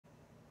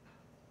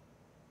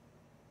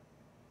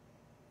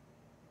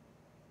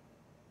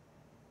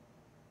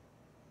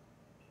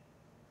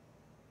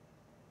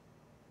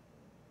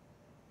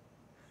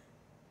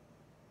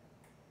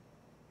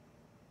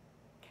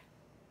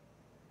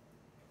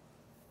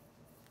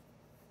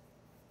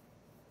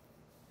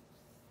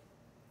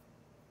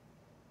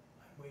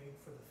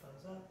for the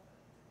thumbs up.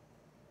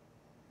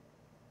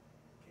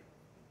 Okay.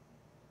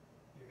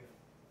 You're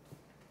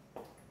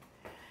good.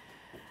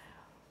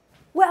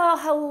 Well,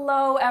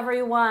 hello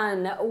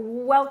everyone.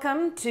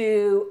 Welcome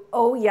to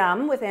Oh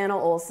Yum with Anna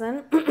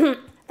Olson.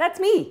 That's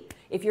me.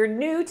 If you're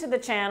new to the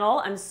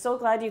channel, I'm so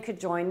glad you could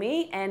join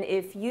me. And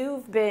if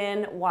you've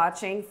been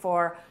watching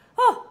for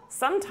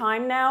some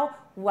time now,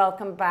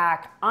 welcome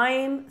back.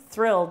 I'm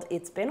thrilled.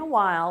 It's been a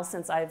while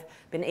since I've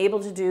been able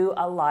to do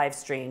a live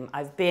stream.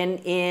 I've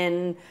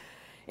been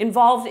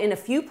involved in a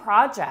few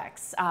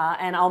projects,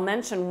 and I'll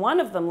mention one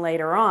of them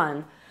later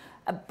on.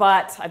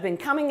 But I've been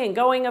coming and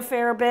going a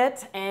fair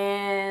bit,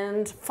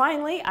 and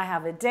finally I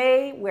have a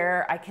day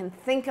where I can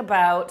think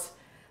about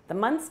the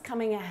months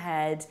coming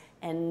ahead,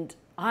 and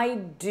I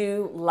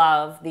do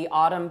love the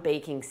autumn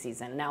baking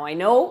season. Now I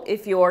know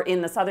if you're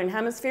in the Southern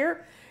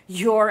Hemisphere,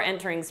 you're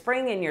entering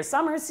spring in your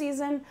summer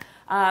season,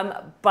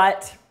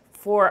 but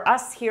for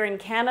us here in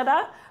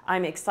Canada,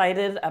 I'm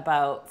excited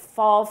about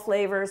fall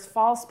flavors,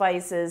 fall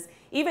spices,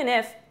 even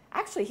if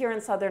actually here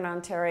in Southern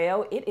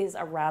Ontario, it is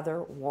a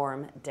rather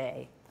warm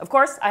day. Of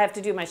course, I have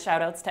to do my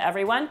shout outs to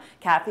everyone.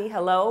 Kathy,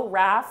 hello,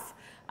 Raf,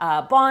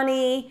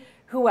 Bonnie,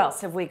 who else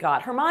have we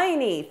got?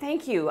 Hermione,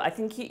 thank you. I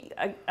think,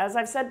 as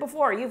I've said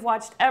before, you've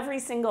watched every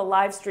single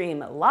live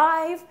stream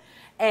live.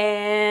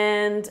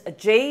 And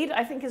Jade,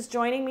 I think, is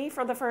joining me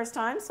for the first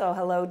time. So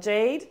hello,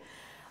 Jade.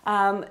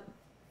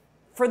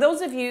 For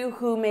those of you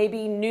who may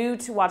be new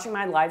to watching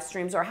my live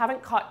streams or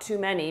haven't caught too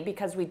many,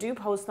 because we do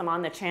post them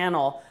on the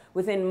channel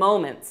within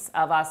moments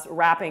of us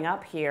wrapping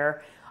up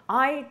here,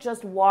 I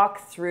just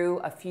walk through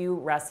a few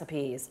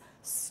recipes,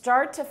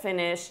 start to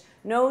finish.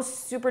 No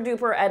super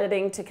duper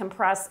editing to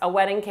compress a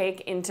wedding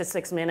cake into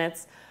 6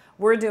 minutes.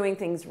 We're doing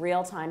things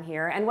real time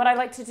here. And what I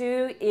like to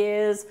do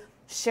is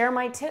share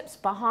my tips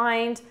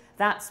behind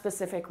that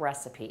specific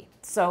recipe.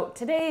 So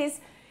today's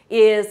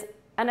is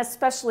an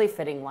especially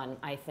fitting one,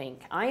 I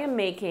think. I am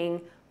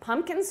making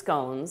pumpkin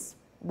scones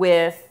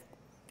with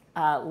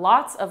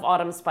lots of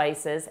autumn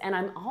spices, and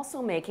I'm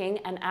also making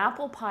an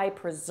apple pie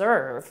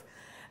preserve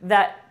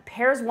that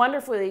pairs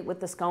wonderfully with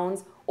the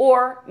scones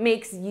or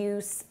makes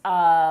use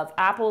of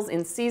apples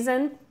in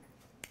season.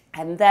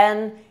 And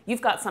then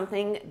you've got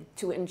something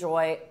to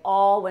enjoy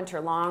all winter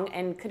long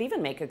and could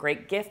even make a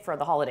great gift for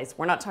the holidays.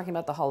 We're not talking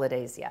about the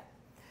holidays yet.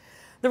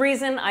 The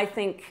reason I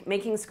think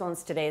making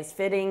scones today is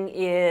fitting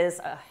is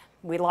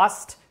we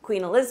lost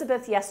Queen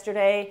Elizabeth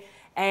yesterday,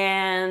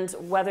 and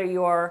whether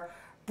you're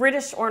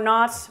British or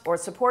not, or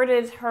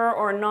supported her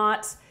or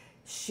not,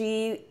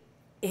 she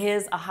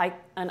is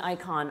an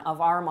icon of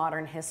our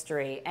modern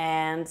history.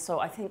 And so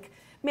I think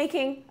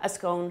making a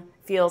scone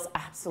feels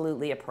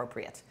absolutely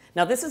appropriate.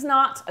 Now, this is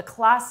not a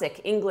classic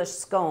English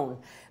scone.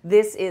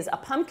 This is a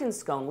pumpkin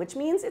scone, which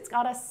means it's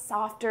got a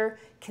softer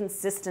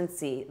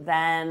consistency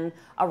than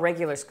a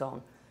regular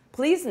scone.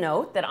 Please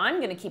note that I'm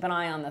going to keep an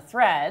eye on the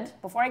thread.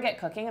 Before I get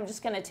cooking, I'm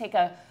just going to take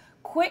a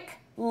quick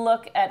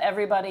look at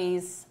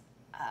everybody's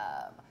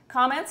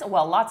comments.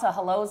 Well, lots of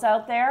hellos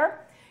out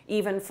there.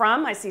 Even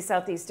from, I see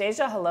Southeast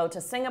Asia, hello to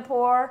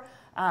Singapore.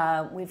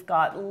 We've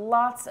got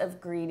lots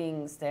of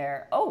greetings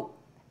there. Oh,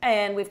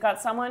 and we've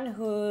got someone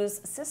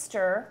whose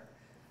sister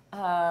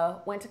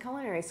went to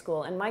culinary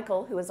school, and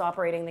Michael, who is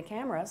operating the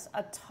cameras,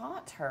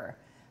 taught her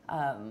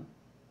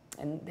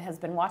and has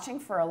been watching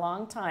for a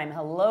long time.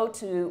 Hello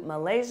to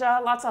Malaysia,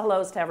 lots of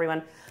hellos to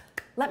everyone.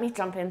 Let me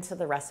jump into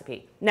the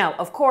recipe. Now,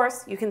 of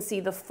course, you can see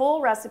the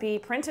full recipe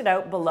printed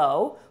out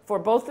below for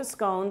both the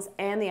scones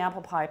and the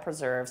apple pie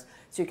preserves,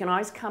 so you can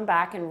always come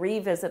back and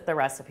revisit the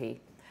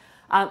recipe.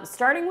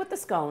 Starting with the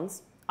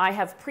scones, I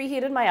have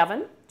preheated my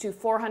oven to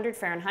 400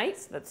 Fahrenheit,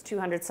 so that's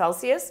 200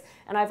 Celsius,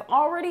 and I've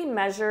already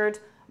measured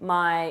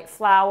my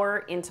flour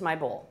into my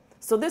bowl.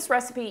 So this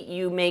recipe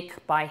you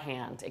make by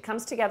hand. It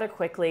comes together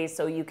quickly,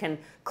 so you can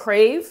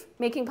crave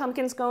making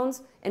pumpkin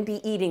scones and be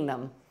eating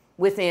them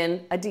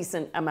within a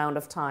decent amount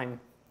of time.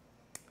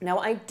 Now,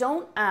 I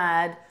don't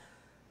add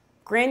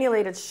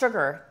granulated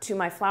sugar to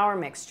my flour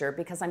mixture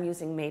because I'm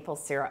using maple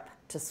syrup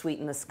to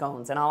sweeten the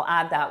scones, and I'll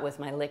add that with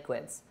my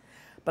liquids.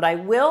 But I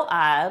will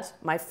add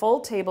my full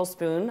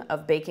tablespoon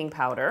of baking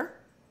powder,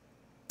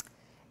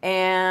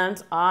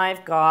 and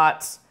I've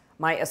got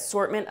my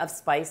assortment of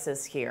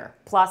spices here,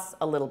 plus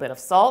a little bit of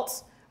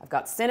salt. I've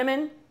got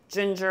cinnamon,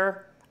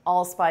 ginger,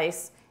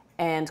 allspice,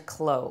 and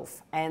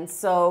clove. And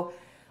so,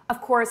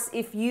 of course,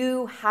 if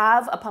you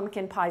have a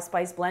pumpkin pie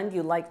spice blend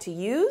you like to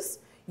use,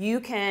 you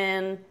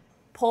can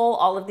pull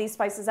all of these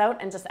spices out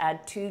and just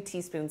add 2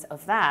 teaspoons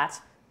of that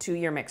to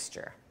your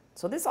mixture.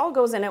 So this all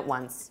goes in at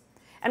once.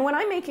 And when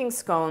I'm making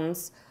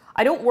scones,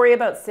 I don't worry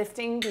about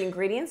sifting the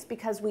ingredients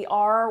because we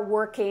are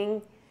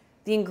working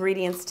the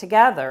ingredients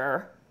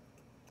together,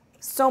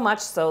 so much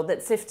so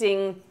that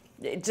sifting,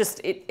 it just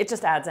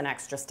adds an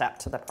extra step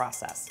to the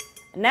process.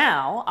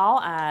 Now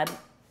I'll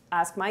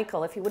ask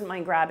Michael if he wouldn't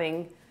mind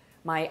grabbing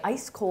my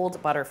ice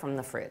cold butter from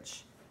the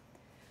fridge.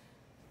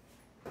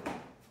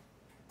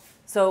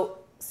 So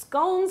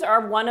scones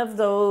are one of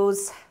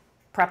those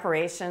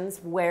preparations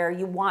where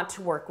you want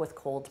to work with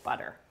cold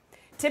butter.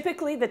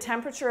 Typically, the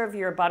temperature of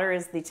your butter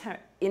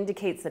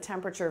indicates the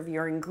temperature of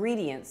your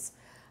ingredients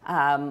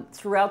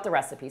throughout the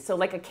recipe. So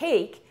like a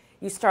cake,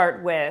 you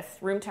start with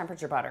room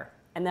temperature butter,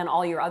 and then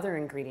all your other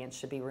ingredients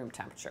should be room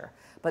temperature.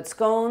 But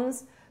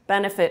scones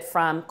benefit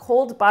from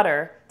cold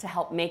butter to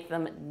help make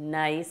them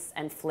nice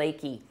and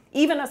flaky,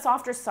 even a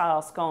softer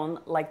style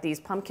scone like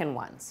these pumpkin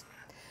ones.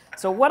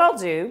 So what I'll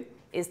do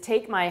is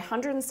take my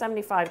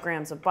 175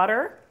 grams of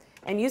butter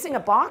and using a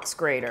box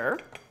grater,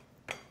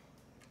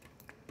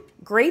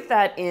 grate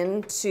that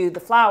into the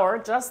flour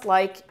just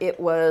like it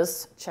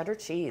was cheddar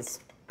cheese.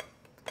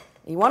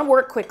 You want to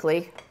work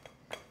quickly.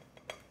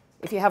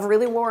 If you have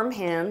really warm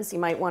hands, you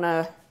might want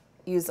to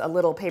use a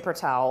little paper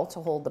towel to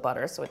hold the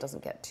butter so it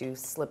doesn't get too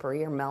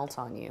slippery or melt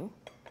on you.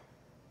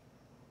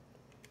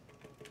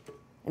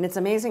 And it's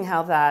amazing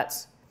how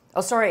that,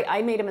 oh sorry,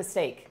 I made a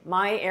mistake.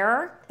 My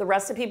error, the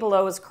recipe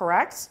below is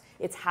correct.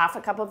 It's half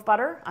a cup of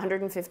butter,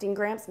 115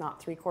 grams,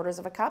 not 3/4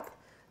 of a cup.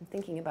 I'm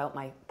thinking about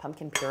my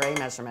pumpkin puree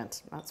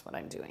measurement. That's what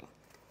I'm doing.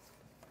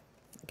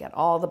 Get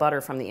all the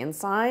butter from the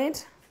inside.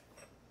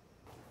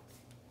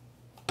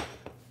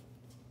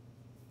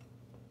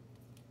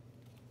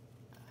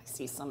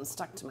 See some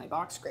stuck to my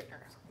box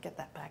grater. Get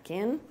that back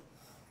in.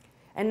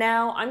 And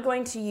now I'm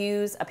going to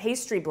use a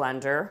pastry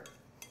blender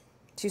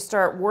to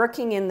start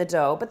working in the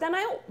dough, but then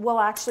I will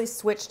actually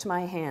switch to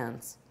my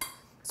hands.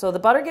 So the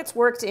butter gets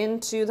worked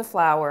into the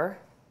flour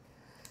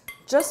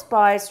just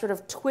by sort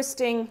of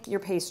twisting your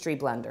pastry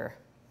blender.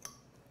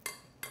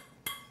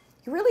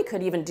 You really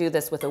could even do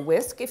this with a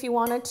whisk if you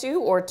wanted to,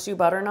 or 2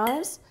 butter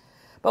knives.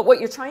 But what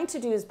you're trying to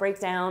do is break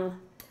down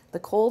the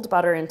cold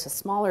butter into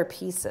smaller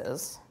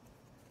pieces,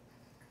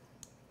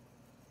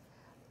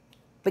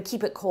 but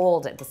keep it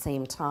cold at the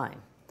same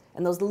time.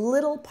 And those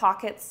little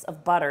pockets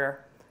of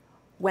butter,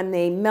 when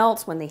they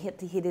melt, when they hit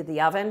the heat of the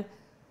oven,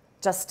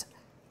 just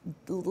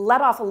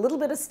let off a little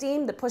bit of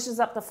steam that pushes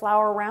up the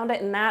flour around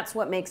it, and that's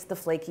what makes the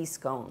flaky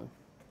scone.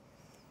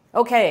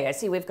 Okay, I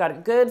see we've got a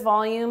good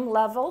volume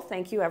level.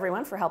 Thank you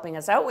everyone for helping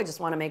us out. We just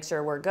want to make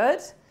sure we're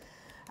good.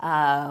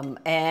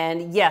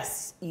 And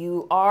yes,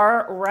 you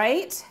are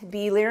right.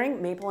 Bee leering,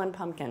 maple and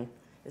pumpkin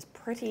is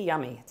pretty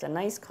yummy. It's a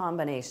nice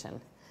combination.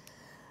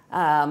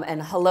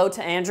 And hello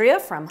to Andrea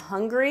from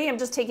Hungary. I'm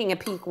just taking a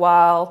peek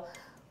while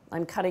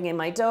I'm cutting in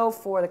my dough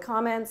for the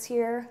comments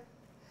here.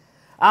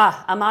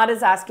 Ahmad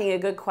is asking a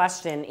good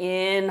question.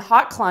 In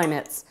hot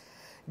climates,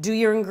 do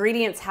your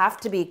ingredients have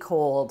to be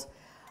cold?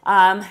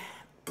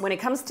 When it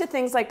comes to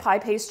things like pie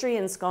pastry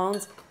and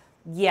scones,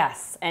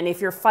 yes. And if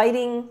you're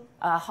fighting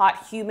a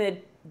hot,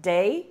 humid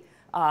day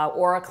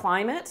or a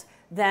climate,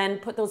 then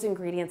put those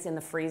ingredients in the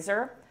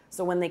freezer.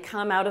 So when they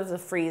come out of the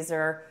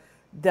freezer,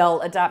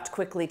 they'll adapt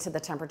quickly to the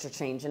temperature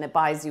change, and it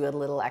buys you a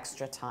little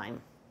extra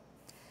time.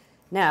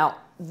 Now,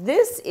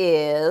 this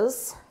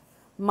is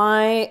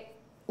my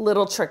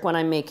little trick when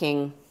I'm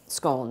making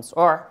scones,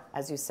 or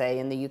as you say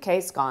in the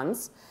UK,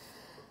 scones.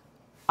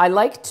 I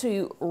like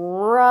to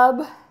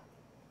rub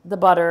the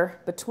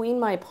butter between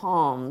my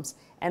palms,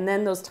 and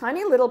then those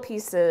tiny little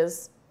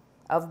pieces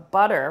of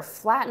butter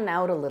flatten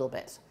out a little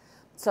bit.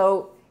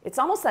 So it's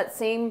almost that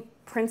same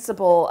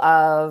principle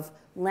of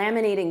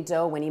laminating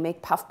dough when you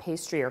make puff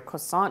pastry or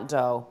croissant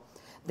dough,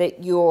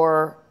 that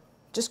you're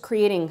just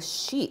creating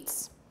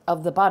sheets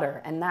of the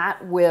butter, and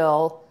that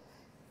will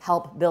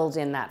help build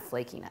in that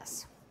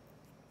flakiness.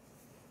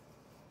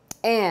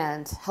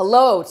 And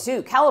hello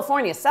to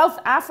California, South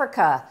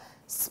Africa,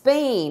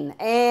 Spain,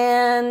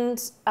 and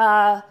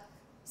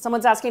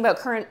someone's asking about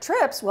current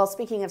trips. Well,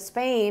 speaking of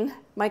Spain,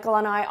 Michael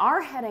and I are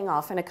heading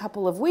off in a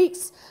couple of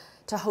weeks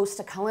to host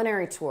a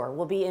culinary tour.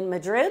 We'll be in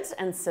Madrid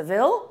and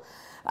Seville.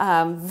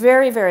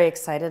 Very, very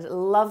excited.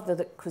 Love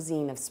the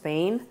cuisine of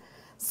Spain.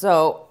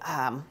 So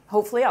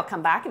hopefully I'll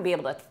come back and be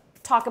able to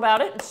talk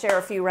about it and share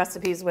a few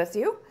recipes with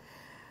you.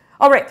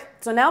 All right,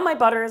 so now my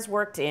butter is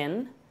worked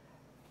in,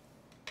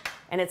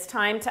 and it's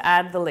time to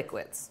add the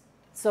liquids.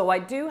 So I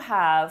do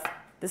have,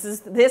 this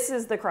is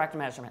the correct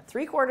measurement,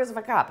 3/4 of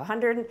a cup,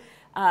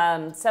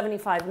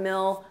 175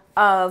 ml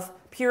of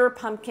pure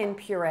pumpkin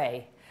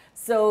puree.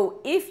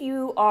 So if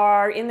you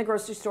are in the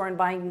grocery store and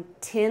buying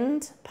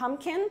tinned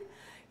pumpkin,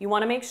 you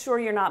want to make sure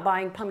you're not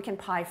buying pumpkin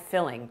pie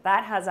filling.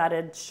 That has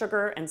added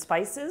sugar and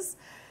spices.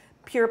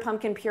 Pure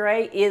pumpkin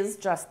puree is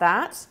just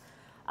that.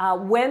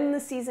 When the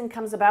season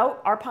comes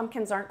about, our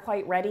pumpkins aren't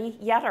quite ready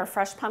yet, our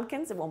fresh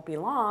pumpkins, it won't be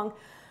long.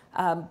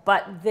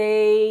 But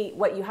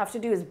what you have to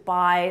do is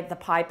buy the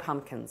pie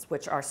pumpkins,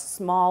 which are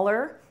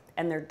smaller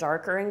and they're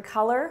darker in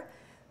color.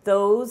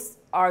 Those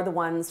are the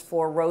ones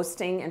for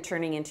roasting and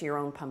turning into your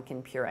own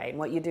pumpkin puree. And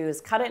what you do is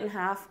cut it in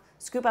half,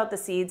 scoop out the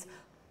seeds,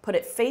 put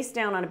it face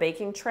down on a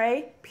baking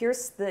tray,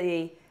 pierce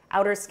the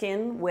outer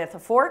skin with a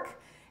fork,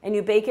 and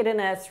you bake it in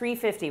a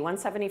 350,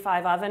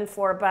 175 oven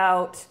for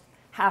about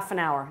half an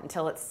hour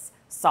until it's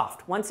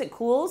soft. Once it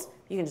cools,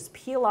 you can just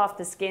peel off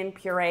the skin,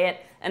 puree it,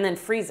 and then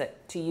freeze it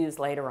to use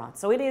later on.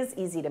 So it is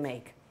easy to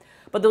make.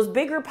 But those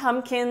bigger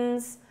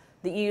pumpkins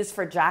that you use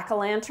for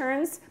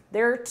jack-o'-lanterns,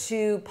 they're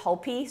too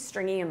pulpy,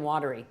 stringy, and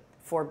watery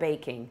for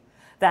baking.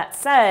 That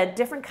said,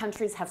 different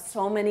countries have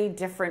so many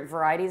different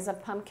varieties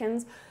of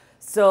pumpkins.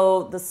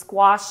 So the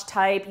squash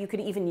type, you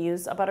could even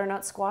use a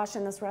butternut squash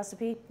in this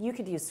recipe. You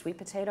could use sweet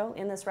potato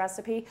in this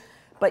recipe,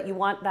 but you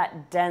want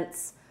that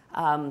dense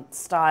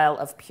style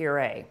of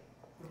puree.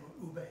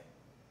 Ube.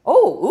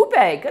 Oh,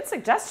 ube. Good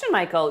suggestion,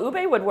 Michael.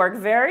 Ube would work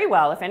very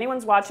well. If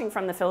anyone's watching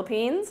from the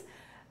Philippines,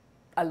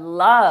 I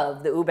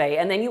love the ube.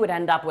 And then you would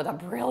end up with a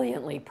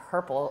brilliantly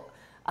purple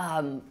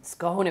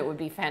scone. It would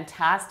be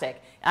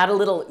fantastic. Add a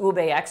little ube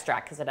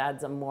extract because it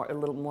adds a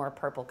little more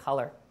purple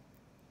color.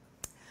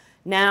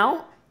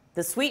 Now,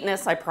 the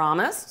sweetness I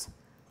promised.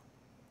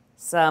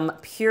 Some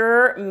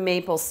pure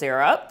maple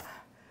syrup,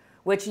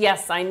 which,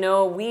 yes, I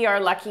know we are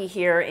lucky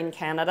here in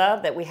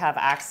Canada that we have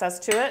access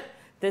to it.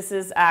 This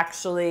is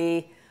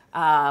actually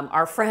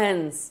our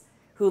friends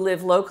who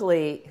live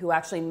locally who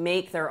actually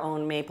make their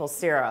own maple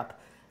syrup.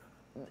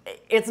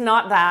 It's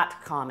not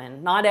that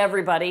common. Not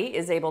everybody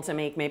is able to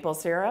make maple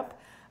syrup.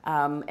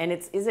 And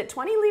is it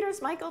 20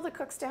 liters, Michael, that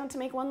cooks down to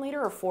make 1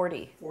 liter, or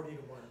 40? 40 to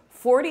 1.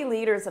 40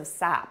 liters of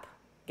sap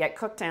get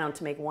cooked down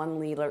to make 1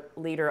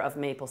 liter of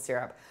maple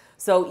syrup.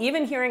 So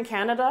even here in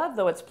Canada,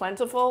 though it's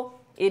plentiful,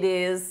 it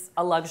is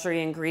a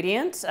luxury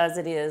ingredient as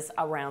it is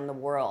around the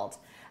world.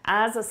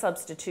 As a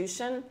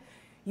substitution,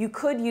 you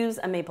could use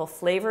a maple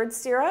flavored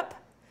syrup.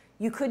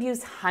 You could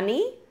use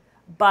honey,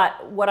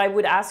 but what I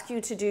would ask you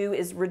to do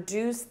is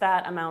reduce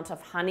that amount of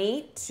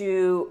honey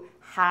to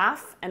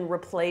half and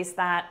replace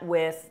that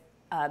with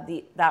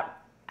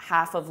that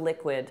half of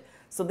liquid.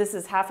 So this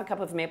is half a cup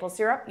of maple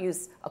syrup.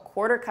 Use a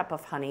 1/4 cup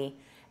of honey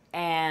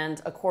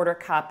and a 1/4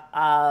 cup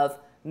of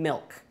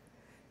milk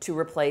to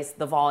replace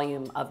the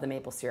volume of the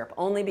maple syrup,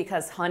 only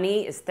because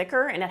honey is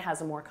thicker and it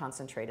has a more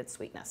concentrated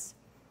sweetness.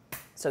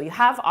 So you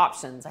have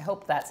options. I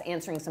hope that's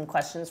answering some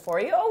questions for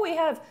you.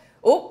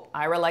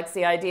 Ira likes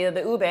the idea of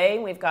the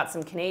ube. We've got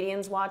some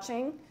Canadians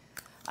watching.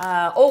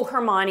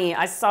 Hermione,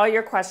 I saw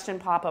your question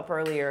pop up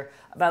earlier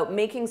about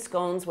making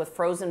scones with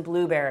frozen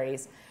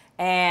blueberries,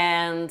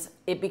 and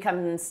it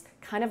becomes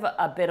kind of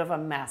a bit of a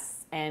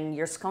mess, and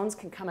your scones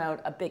can come out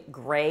a bit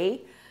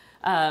gray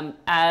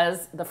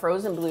as the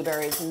frozen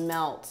blueberries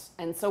melt.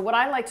 And so what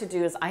I like to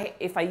do is,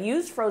 if I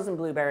use frozen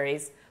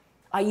blueberries,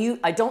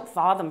 I don't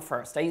thaw them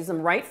first. I use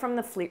them right from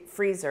the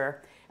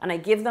freezer, and I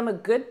give them a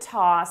good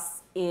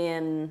toss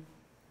in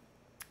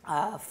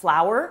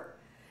flour,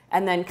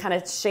 and then kind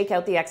of shake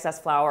out the excess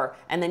flour.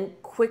 And then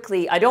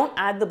quickly, I don't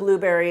add the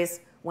blueberries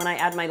when I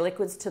add my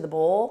liquids to the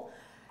bowl.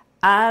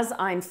 As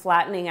I'm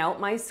flattening out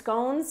my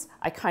scones,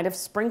 I kind of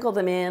sprinkle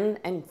them in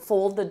and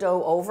fold the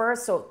dough over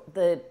so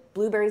the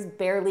blueberries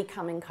barely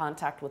come in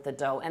contact with the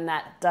dough, and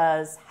that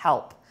does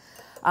help.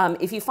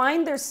 If you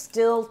find they're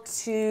still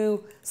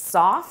too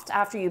soft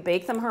after you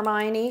bake them,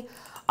 Hermione,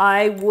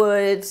 I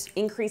would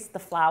increase the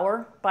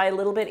flour by a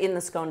little bit in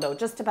the scone dough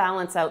just to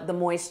balance out the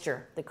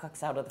moisture that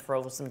cooks out of the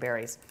frozen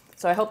berries.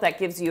 So I hope that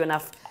gives you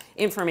enough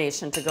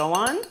information to go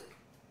on.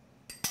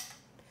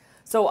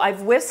 So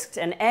I've whisked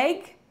an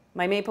egg,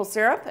 my maple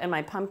syrup, and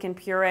my pumpkin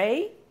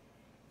puree.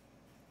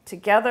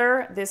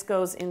 Together, this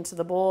goes into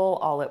the bowl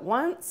all at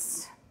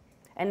once.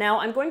 And now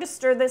I'm going to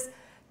stir this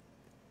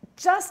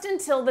just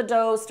until the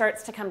dough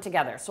starts to come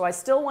together. So I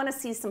still want to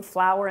see some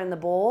flour in the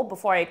bowl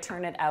before I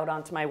turn it out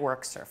onto my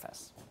work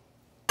surface.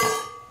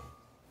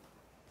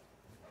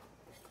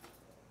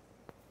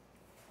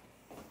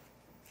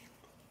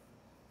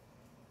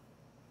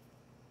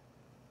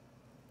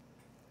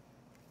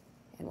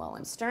 And while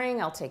I'm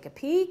stirring, I'll take a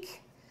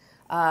peek.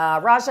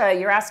 Raja,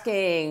 you're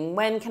asking,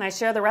 when can I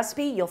share the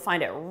recipe? You'll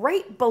find it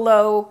right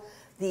below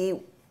the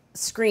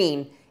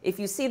screen. If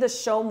you see the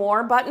Show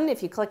More button,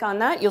 if you click on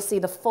that, you'll see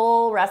the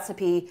full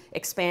recipe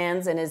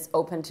expands and is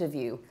open to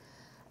view.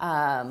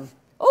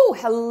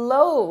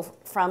 Hello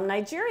from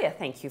Nigeria.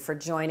 Thank you for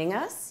joining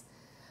us.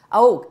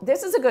 Oh,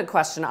 this is a good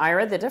question,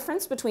 Ira. The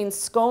difference between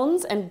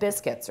scones and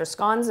biscuits, or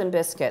scones and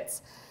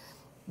biscuits.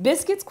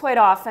 Biscuits quite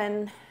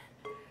often,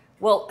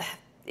 well,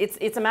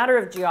 it's a matter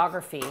of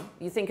geography.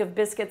 You think of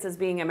biscuits as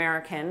being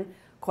American,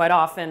 quite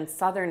often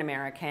Southern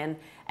American,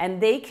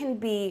 and they can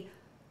be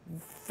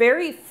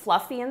very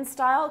fluffy in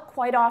style,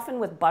 quite often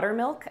with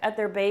buttermilk at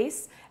their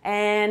base,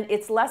 and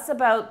it's less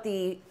about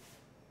the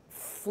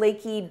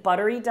flaky,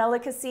 buttery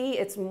delicacy.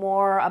 It's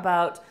more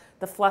about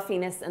the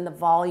fluffiness and the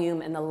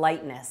volume and the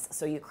lightness.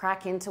 So you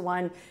crack into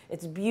one,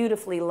 it's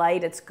beautifully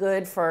light. It's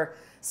good for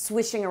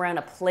swishing around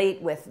a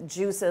plate with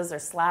juices or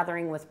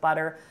slathering with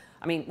butter.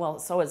 I mean, well,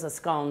 so is a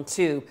scone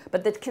too,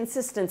 but the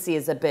consistency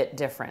is a bit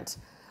different.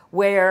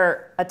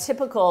 Where a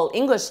typical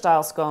English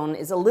style scone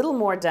is a little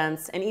more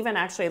dense, and even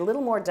actually a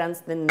little more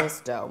dense than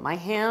this dough. My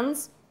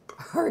hands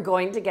are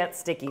going to get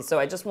sticky, so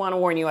I just want to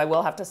warn you, I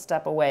will have to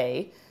step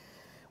away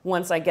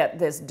once I get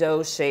this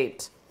dough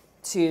shaped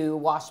to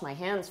wash my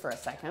hands for a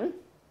second.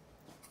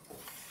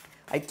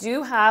 I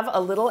do have a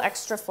little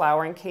extra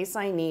flour in case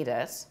I need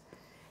it,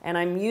 and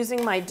I'm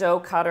using my dough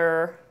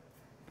cutter,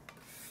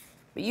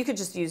 but you could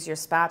just use your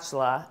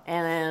spatula,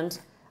 and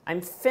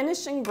I'm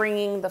finishing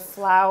bringing the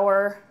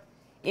flour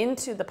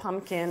into the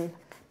pumpkin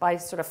by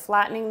sort of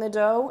flattening the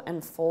dough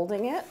and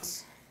folding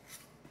it.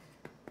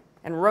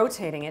 and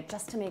rotating it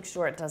just to make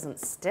sure it doesn't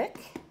stick.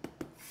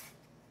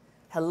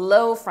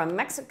 Hello from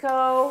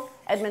Mexico,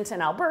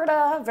 Edmonton,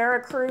 Alberta,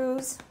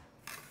 Veracruz,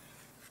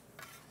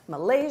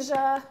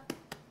 Malaysia.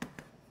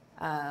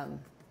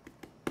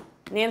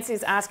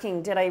 Nancy's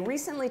asking, did I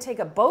recently take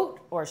a boat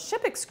or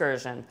ship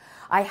excursion?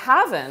 I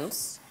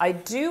haven't. I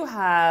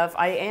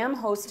am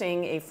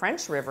hosting a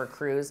French river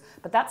cruise,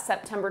 but that's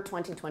September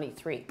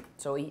 2023,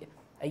 so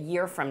a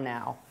year from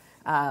now.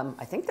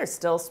 I think there's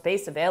still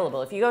space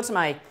available. If you go to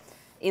my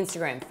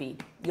Instagram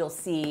feed, you'll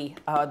see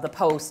the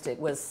post. It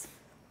was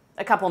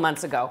a couple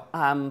months ago,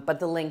 but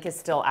the link is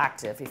still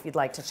active if you'd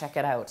like to check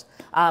it out.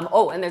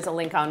 Oh, and there's a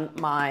link on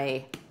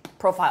my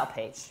profile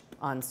page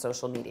on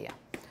social media.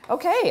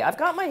 Okay, I've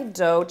got my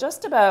dough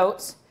just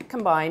about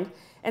combined,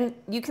 and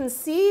you can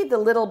see the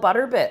little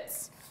butter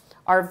bits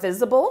are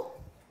visible.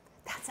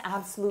 That's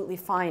absolutely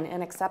fine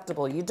and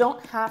acceptable. You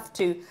don't have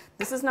to,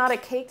 this is not a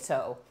cake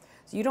dough,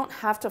 so you don't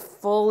have to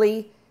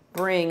fully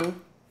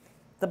bring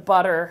the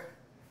butter,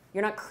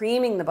 you're not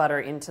creaming the butter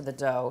into the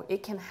dough.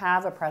 It can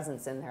have a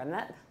presence in there, and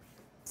that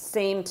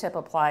same tip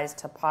applies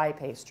to pie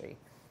pastry.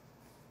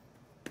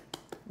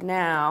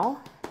 Now,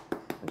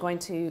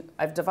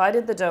 I've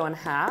divided the dough in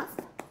half.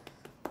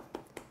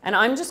 And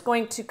I'm just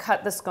going to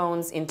cut the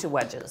scones into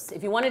wedges.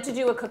 If you wanted to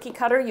do a cookie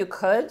cutter, you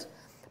could,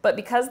 but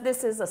because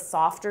this is a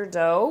softer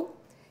dough,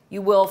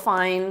 you will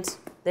find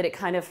that it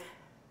kind of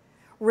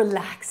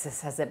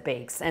relaxes as it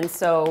bakes. And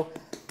so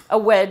a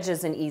wedge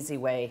is an easy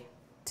way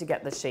to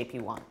get the shape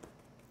you want.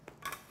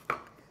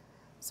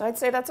 So I'd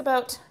say that's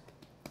about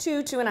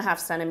 2.5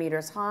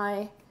 centimeters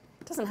high.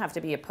 It doesn't have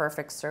to be a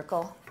perfect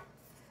circle.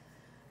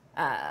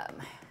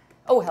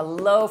 Oh,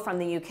 hello from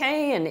the UK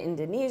and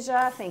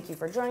Indonesia. Thank you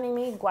for joining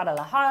me.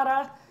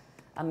 Guadalajara,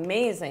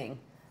 amazing.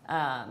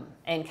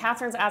 And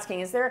Catherine's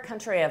asking, is there a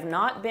country I have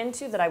not been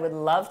to that I would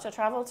love to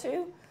travel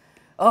to?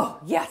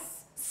 Oh,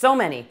 yes, so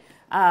many.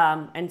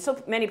 And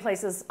so many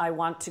places I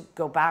want to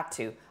go back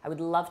to. I would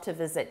love to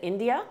visit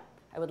India.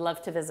 I would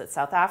love to visit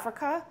South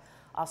Africa,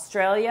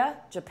 Australia,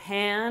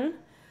 Japan.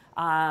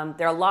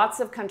 There are lots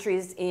of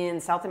countries in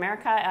South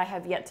America I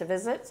have yet to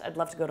visit. I'd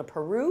love to go to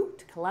Peru,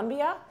 to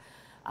Colombia.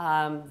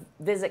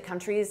 Visit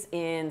countries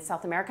in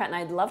South America, and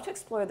I'd love to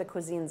explore the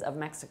cuisines of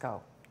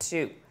Mexico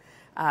too.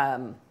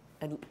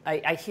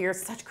 I hear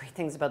such great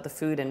things about the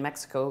food in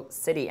Mexico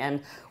City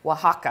and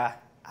Oaxaca.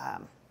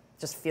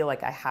 Just feel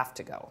like I have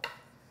to go.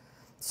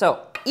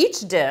 So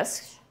each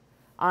disc,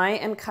 I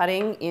am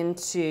cutting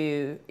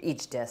into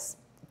each disc,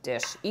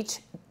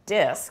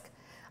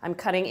 I'm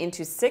cutting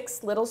into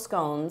 6 little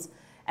scones,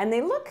 and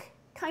they look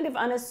kind of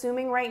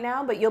unassuming right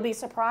now, but you'll be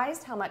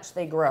surprised how much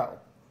they grow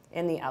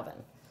in the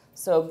oven.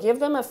 So give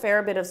them a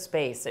fair bit of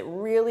space.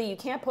 You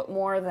can't put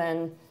more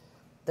than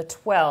the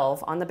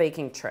 12 on the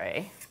baking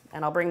tray.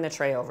 And I'll bring the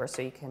tray over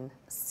so you can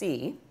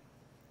see.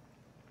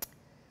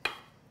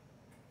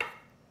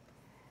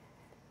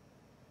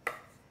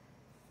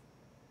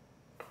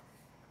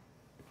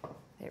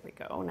 There we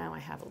go. Now I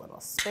have a little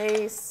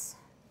space.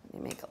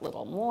 Let me make a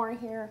little more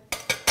here.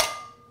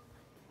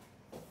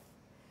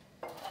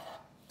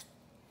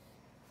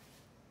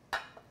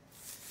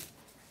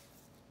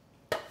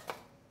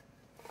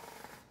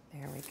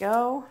 There we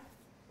go,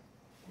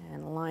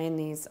 and line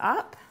these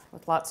up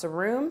with lots of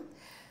room.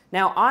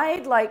 Now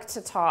I'd like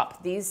to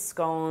top these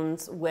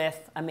scones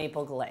with a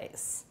maple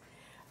glaze,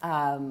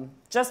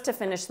 just to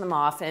finish them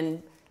off,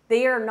 and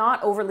they are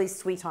not overly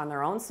sweet on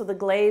their own, so the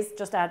glaze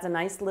just adds a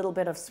nice little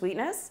bit of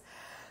sweetness.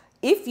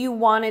 If you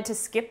wanted to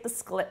skip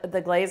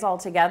the glaze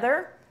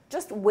altogether,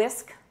 just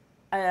whisk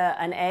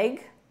an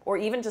egg, or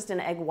even just an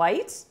egg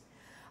white,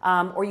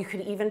 or you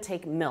could even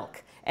take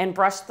milk and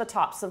brush the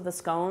tops of the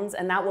scones,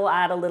 and that will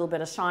add a little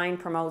bit of shine,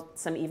 promote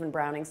some even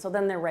browning, so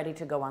then they're ready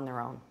to go on their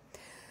own.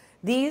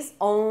 These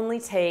only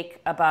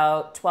take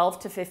about 12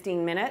 to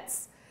 15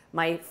 minutes.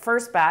 My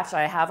first batch,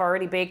 I have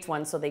already baked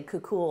one so they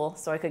could cool,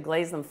 so I could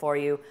glaze them for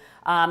you.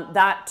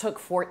 That took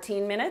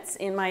 14 minutes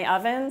in my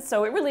oven,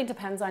 so it really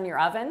depends on your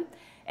oven.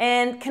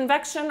 And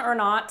convection or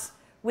not,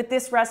 with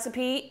this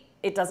recipe,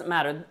 it doesn't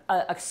matter.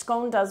 A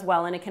scone does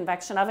well in a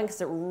convection oven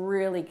because it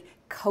really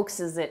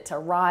coaxes it to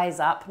rise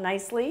up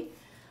nicely.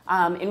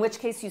 In which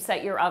case you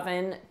set your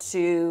oven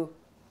to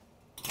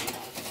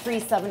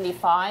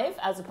 375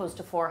 as opposed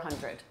to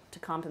 400 to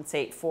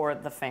compensate for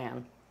the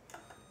fan.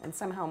 And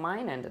somehow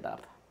mine ended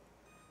up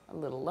a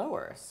little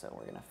lower, so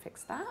we're gonna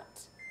fix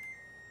that.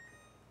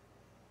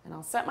 And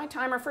I'll set my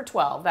timer for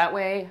 12. That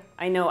way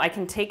I know I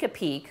can take a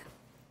peek.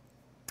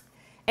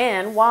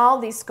 And while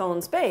these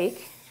scones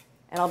bake,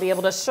 and I'll be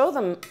able to show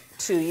them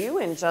to you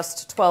in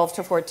just 12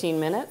 to 14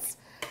 minutes,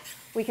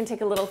 we can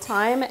take a little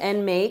time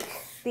and make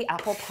the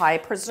apple pie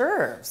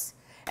preserves.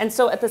 And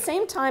so at the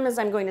same time as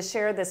I'm going to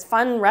share this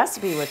fun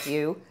recipe with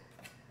you,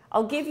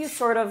 I'll give you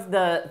sort of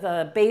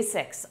the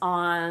basics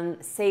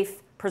on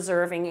safe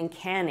preserving and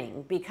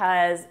canning,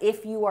 because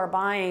if you are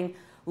buying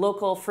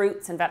local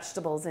fruits and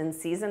vegetables in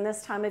season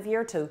this time of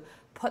year to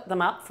put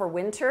them up for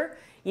winter,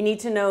 you need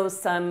to know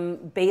some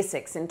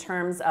basics in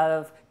terms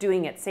of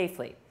doing it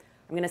safely.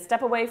 I'm going to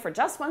step away for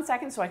just 1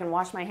 second so I can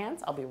wash my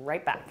hands. I'll be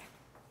right back.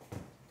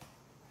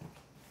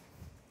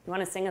 You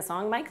want to sing a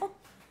song, Michael?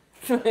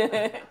 You're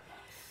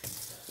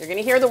going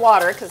to hear the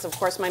water because, of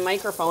course, my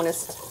microphone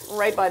is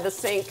right by the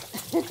sink.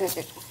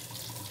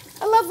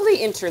 A lovely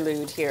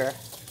interlude here.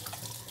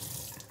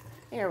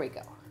 There we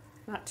go.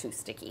 Not too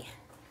sticky.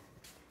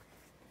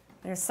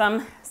 There's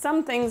some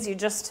things you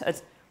just, a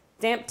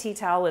damp tea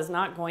towel is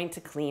not going to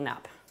clean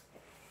up.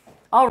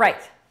 All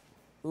right,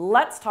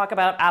 let's talk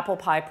about apple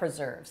pie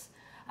preserves.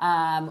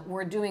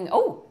 We're doing,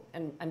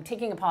 and I'm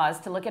taking a pause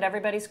to look at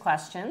everybody's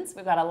questions.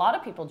 We've got a lot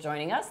of people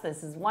joining us.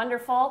 This is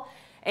wonderful.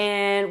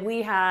 And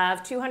we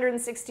have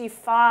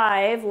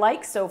 265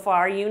 likes so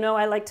far. You know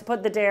I like to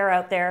put the dare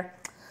out there.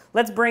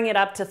 Let's bring it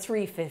up to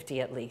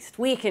 350 at least.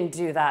 We can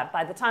do that.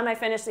 By the time I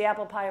finish the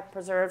apple pie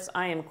preserves,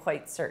 I am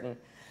quite certain.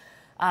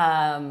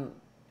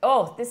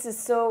 This is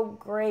so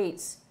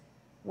great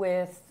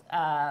with,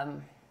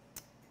 I'm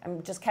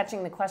just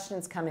catching the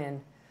questions come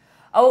in.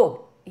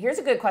 Oh, here's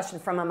a good question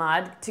from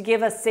Ahmad. To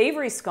give a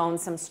savory scone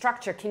some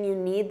structure, can you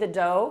knead the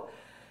dough?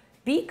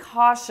 Be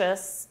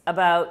cautious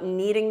about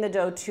kneading the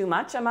dough too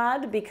much,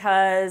 Ahmad,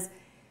 because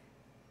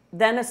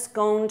then a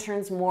scone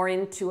turns more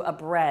into a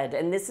bread.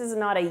 And this is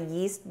not a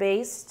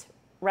yeast-based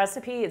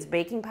recipe. It's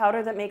baking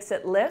powder that makes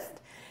it lift.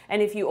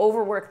 And if you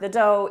overwork the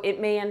dough, it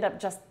may end up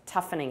just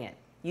toughening it.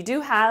 You do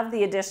have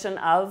the addition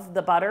of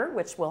the butter,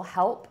 which will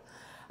help,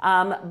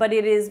 but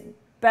it is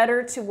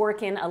better to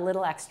work in a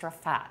little extra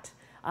fat.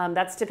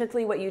 That's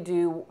typically what you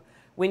do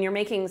when you're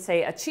making,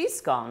 say, a cheese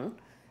scone.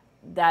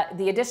 That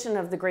the addition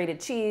of the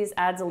grated cheese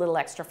adds a little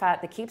extra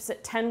fat that keeps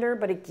it tender,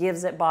 but it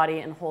gives it body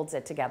and holds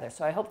it together.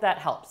 So I hope that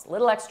helps. A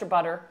little extra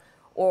butter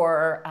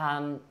or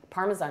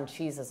Parmesan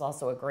cheese is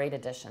also a great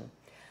addition.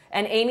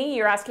 And Amy,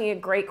 you're asking a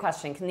great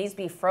question. Can these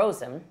be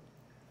frozen?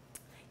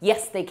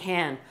 Yes, they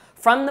can.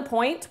 From the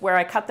point where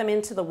I cut them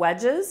into the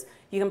wedges,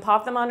 you can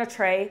pop them on a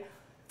tray,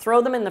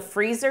 throw them in the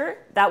freezer.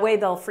 That way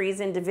they'll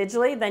freeze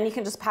individually. Then you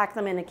can just pack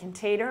them in a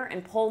container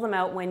and pull them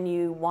out when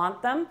you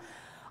want them.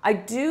 I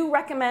do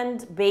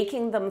recommend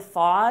baking them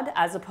thawed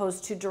as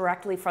opposed to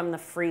directly from the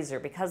freezer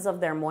because of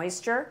their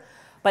moisture.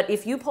 But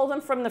if you pull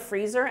them from the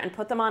freezer and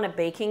put them on a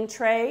baking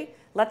tray,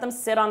 let them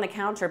sit on the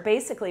counter,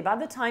 basically by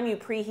the time you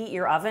preheat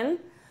your oven,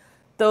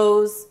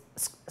 those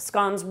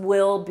scones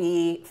will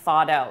be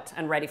thawed out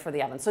and ready for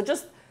the oven. So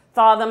just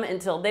thaw them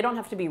until, they don't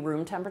have to be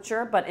room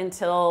temperature, but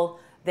until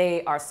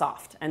they are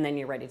soft, and then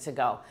you're ready to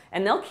go.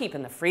 And they'll keep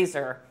in the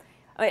freezer.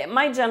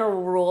 My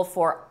general rule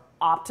for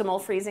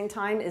optimal freezing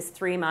time is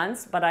 3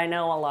 months, but I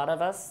know a lot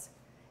of us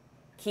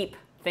keep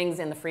things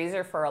in the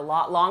freezer for a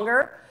lot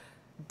longer.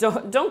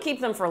 Don't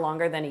keep them for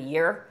longer than a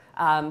year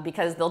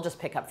because they'll just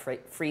pick up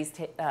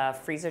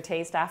freezer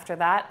taste after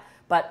that.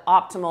 But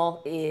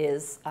optimal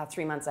is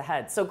 3 months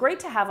ahead. So great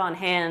to have on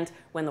hand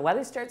when the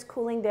weather starts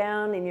cooling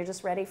down and you're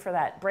just ready for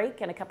that break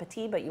and a cup of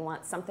tea, but you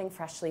want something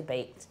freshly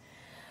baked.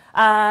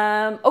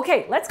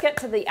 Okay, let's get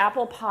to the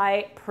apple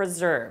pie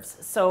preserves.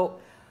 So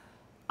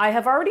I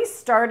have already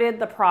started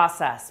the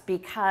process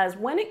because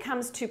when it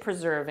comes to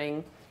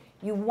preserving,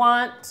 you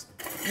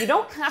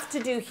don't have to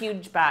do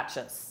huge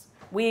batches.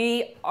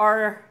 We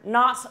are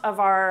not of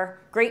our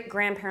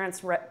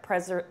great-grandparents'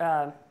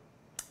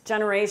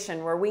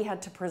 generation where we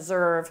had to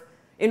preserve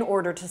in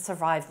order to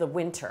survive the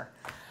winter.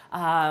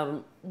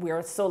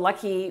 We're so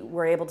lucky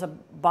we're able to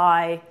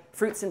buy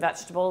fruits and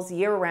vegetables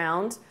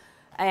year-round,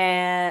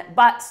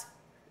 but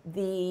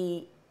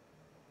the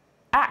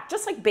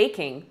just like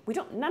baking,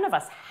 none of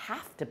us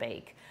have to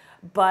bake,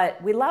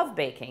 but we love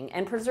baking,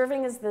 and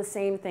preserving is the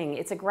same thing.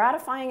 It's a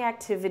gratifying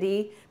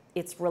activity,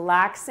 it's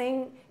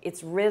relaxing,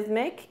 it's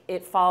rhythmic,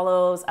 it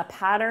follows a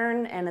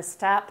pattern and a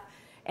step,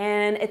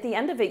 and at the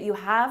end of it, you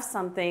have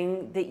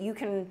something that you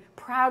can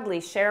proudly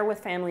share with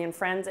family and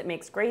friends. It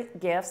makes great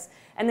gifts,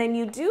 and then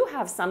you do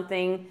have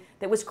something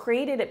that was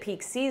created at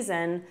peak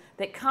season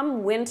that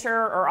come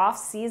winter or off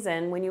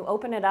season, when you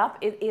open it up,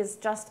 it is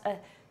just a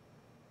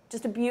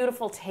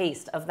beautiful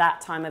taste of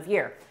that time of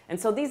year. And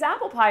so these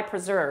apple pie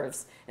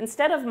preserves,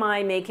 instead of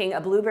my making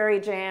a blueberry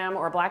jam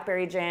or a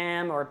blackberry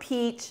jam or a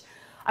peach,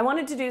 I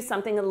wanted to do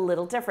something a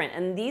little different.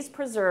 And these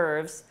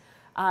preserves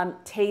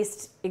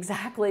taste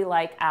exactly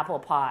like apple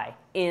pie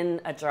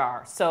in a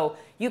jar. So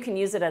you can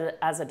use it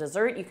as a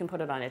dessert, you can put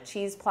it on a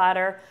cheese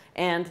platter,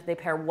 and they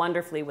pair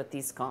wonderfully with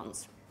these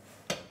scones.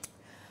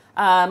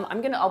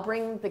 I'll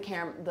bring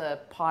the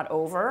pot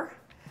over.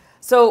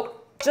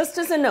 So just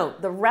as a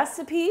note, the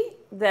recipe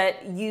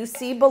that you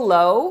see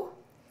below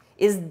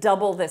is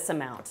double this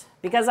amount.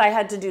 Because I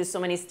had to do so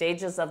many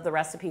stages of the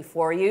recipe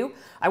for you,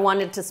 I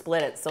wanted to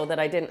split it so that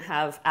I didn't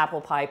have apple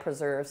pie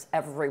preserves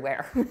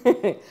everywhere.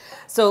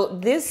 So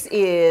this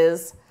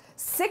is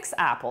 6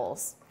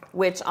 apples,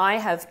 which I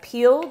have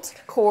peeled,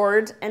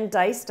 cored, and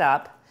diced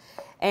up.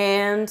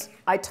 And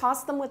I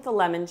tossed them with the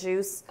lemon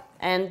juice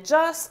and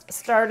just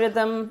started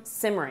them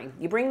simmering.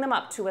 You bring them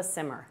up to a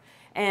simmer.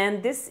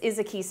 And this is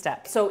a key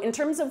step. So in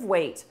terms of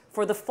weight,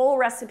 for the full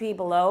recipe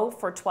below,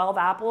 for 12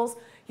 apples,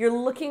 you're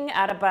looking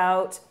at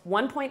about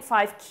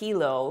 1.5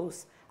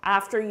 kilos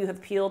after you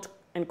have peeled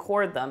and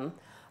cored them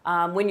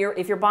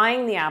If you're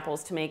buying the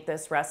apples to make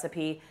this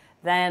recipe,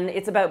 then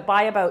it's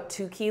buy about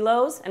 2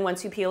 kilos, and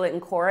once you peel it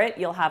and core it,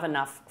 you'll have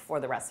enough for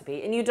the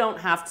recipe. And you don't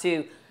have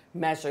to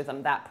measure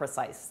them that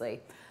precisely.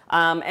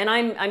 And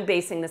I'm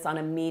basing this on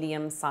a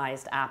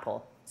medium-sized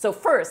apple. So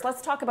first,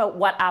 let's talk about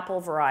what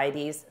apple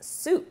varieties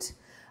suit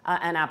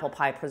an apple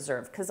pie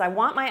preserve, because I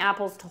want my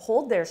apples to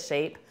hold their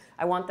shape.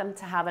 I want them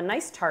to have a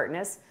nice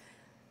tartness.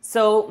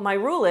 So my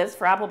rule is,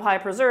 for apple pie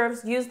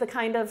preserves, use the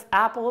kind of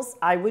apples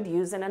I would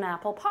use in an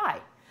apple pie.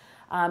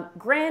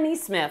 Granny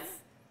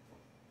Smith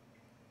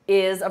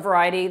is a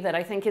variety that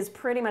I think is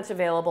pretty much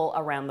available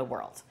around the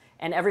world,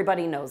 and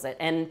everybody knows it.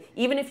 And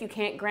even if you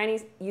can't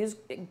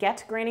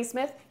get Granny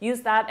Smith,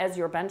 use that as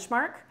your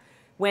benchmark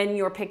when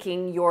you're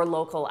picking your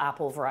local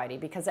apple variety,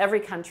 because every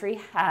country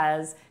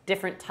has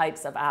different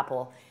types of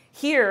apple.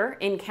 Here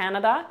in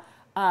Canada,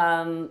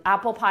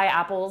 apple pie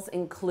apples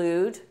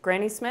include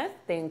Granny Smith.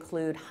 They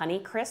include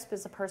Honeycrisp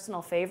is a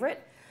personal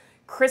favorite.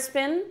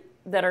 Crispin,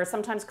 that are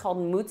sometimes called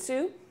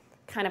Mutsu,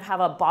 kind of have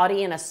a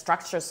body and a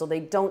structure so they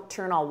don't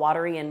turn all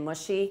watery and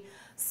mushy.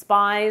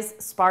 Spies,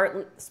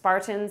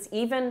 Spartans,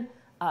 even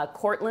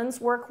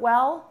Cortlands work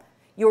well.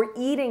 Your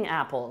eating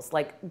apples,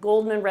 like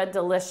Goldman Red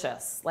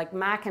Delicious, like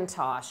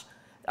Macintosh,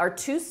 are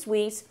too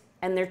sweet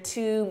and they're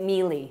too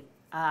mealy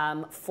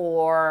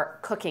for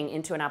cooking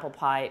into an apple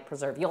pie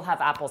preserve. You'll have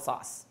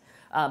applesauce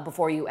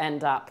before you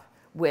end up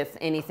with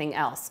anything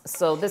else.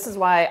 So this is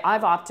why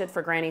I've opted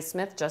for Granny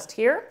Smith just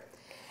here.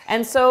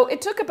 And so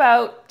it took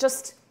about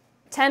just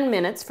 10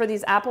 minutes for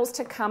these apples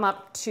to come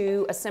up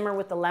to a simmer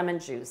with the lemon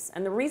juice.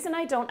 And the reason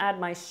I don't add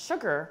my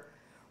sugar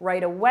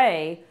right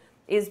away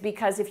is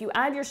because if you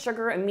add your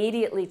sugar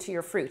immediately to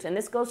your fruit, and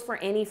this goes for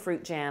any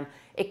fruit jam,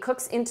 it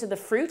cooks into the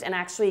fruit and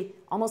actually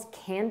almost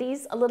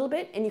candies a little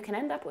bit, and you can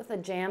end up with a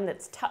jam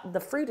that's tough. The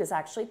fruit is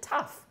actually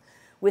tough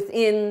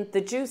within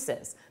the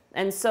juices.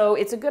 And so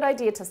it's a good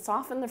idea to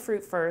soften the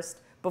fruit first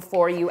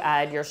before you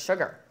add your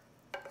sugar.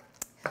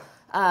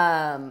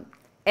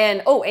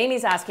 And oh,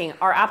 Amy's asking,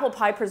 are apple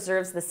pie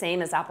preserves the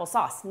same as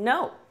applesauce?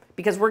 No,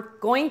 because we're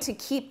going to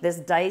keep this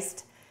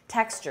diced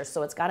texture,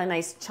 so it's got a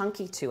nice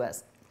chunky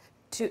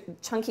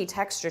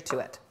texture to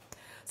it.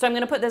 So I'm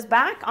going to put this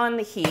back on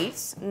the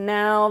heat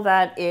now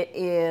that it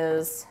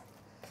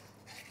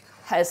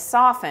has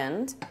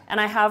softened,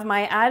 and I have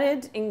my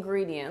added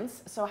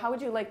ingredients. So how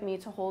would you like me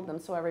to hold them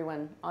so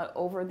everyone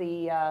over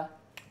the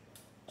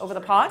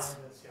pot?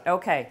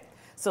 Okay.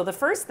 So the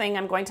first thing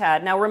I'm going to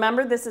add, now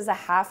remember this is a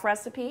half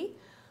recipe.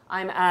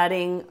 I'm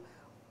adding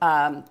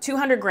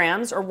 200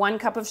 grams or 1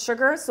 cup of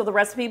sugar. So the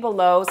recipe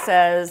below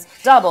says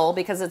double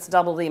because it's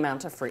double the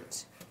amount of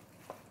fruit.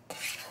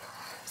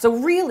 So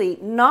really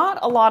not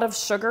a lot of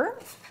sugar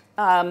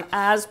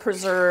as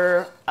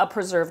a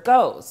preserve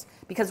goes,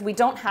 because we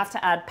don't have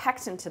to add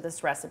pectin to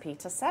this recipe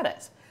to set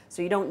it.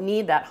 So you don't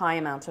need that high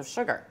amount of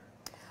sugar.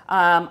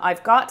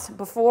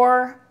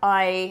 Before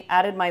I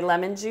added my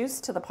lemon juice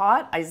to the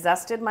pot, I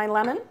zested my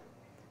lemon.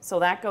 So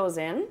that goes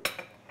in.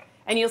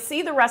 And you'll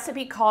see the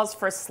recipe calls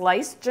for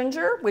sliced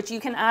ginger, which you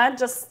can add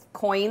just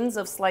coins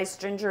of sliced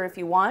ginger if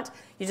you want.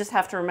 You just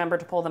have to remember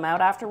to pull them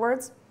out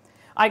afterwards.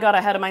 I got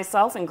ahead of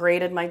myself and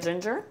grated my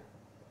ginger.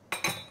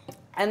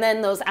 And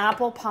then those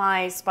apple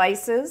pie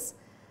spices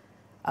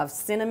of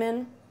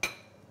cinnamon,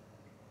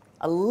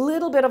 a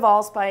little bit of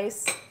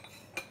allspice,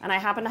 and I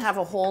happen to have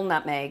a whole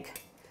nutmeg.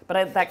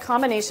 But that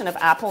combination of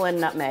apple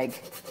and nutmeg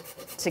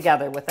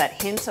together with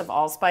that hint of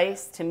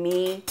allspice, to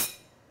me,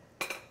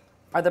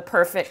 are the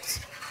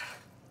perfect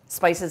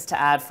spices to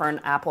add for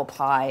an apple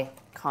pie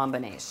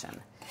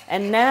combination.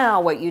 And now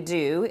what you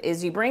do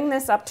is you bring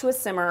this up to a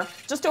simmer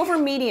just over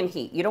medium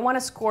heat. You don't want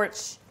to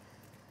scorch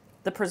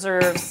the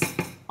preserves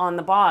on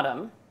the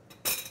bottom,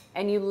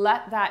 and you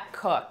let that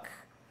cook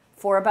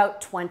for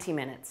about 20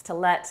 minutes to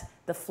let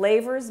the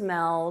flavors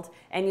meld,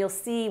 and you'll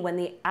see when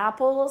the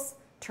apples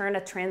turn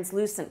a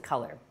translucent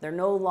color. They're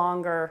no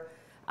longer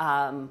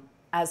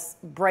as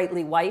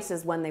brightly white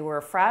as when they were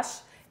fresh.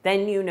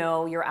 Then you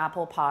know your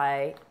apple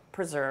pie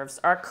preserves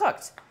are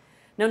cooked.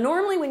 Now,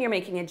 normally when you're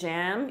making a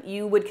jam,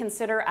 you would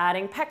consider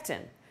adding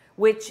pectin,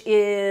 which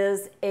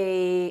is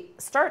a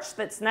starch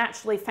that's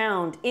naturally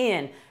found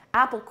in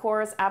apple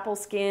cores, apple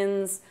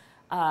skins,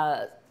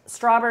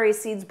 strawberry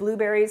seeds,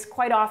 blueberries.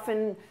 Quite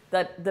often,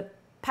 the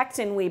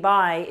pectin we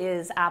buy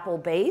is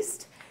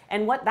apple-based,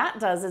 and what that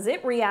does is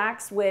it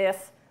reacts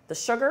with the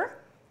sugar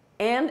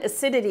and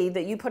acidity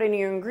that you put in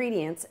your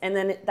ingredients, and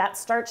then that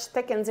starch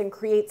thickens and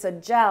creates a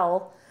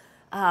gel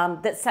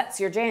that sets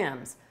your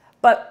jams.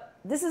 But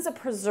this is a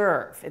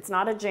preserve. It's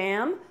not a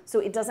jam, so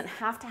it doesn't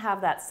have to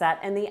have that set,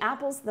 and the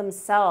apples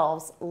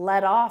themselves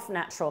let off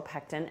natural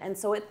pectin, and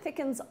so it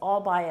thickens all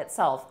by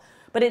itself.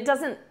 But it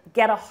doesn't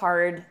get a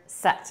hard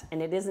set,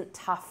 and it isn't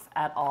tough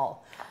at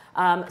all.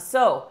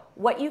 So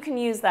what you can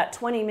use that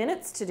 20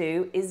 minutes to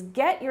do is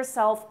get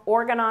yourself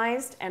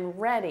organized and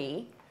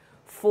ready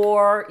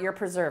for your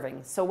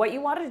preserving. So what you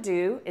want to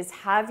do is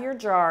have your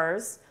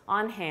jars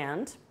on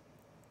hand.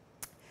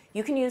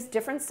 You can use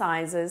different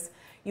sizes.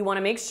 You want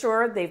to make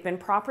sure they've been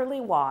properly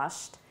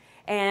washed,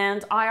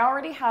 And I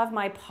already have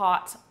my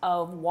pot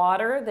of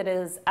water that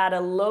is at a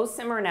low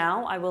simmer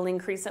now. I will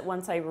increase it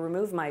once I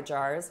remove my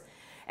jars.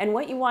 And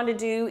what you want to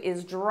do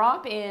is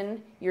drop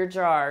in your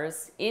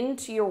jars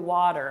into your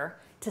water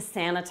to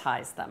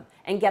sanitize them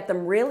and get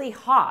them really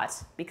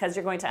hot, because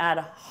you're going to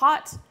add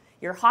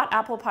your hot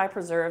apple pie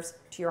preserves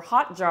to your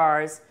hot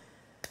jars.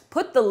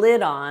 Put the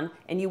lid on,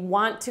 and you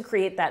want to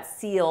create that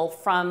seal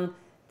from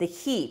the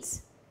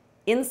heat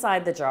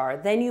inside the jar.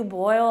 Then you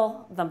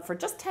boil them for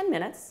just 10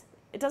 minutes.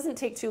 It doesn't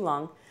take too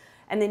long.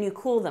 And then you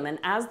cool them. And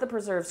as the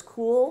preserves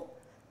cool,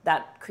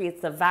 that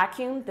creates the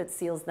vacuum that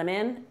seals them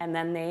in, and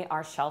then they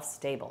are shelf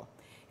stable.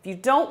 If you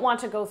don't want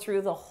to go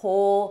through the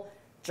whole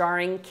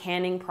jarring,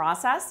 canning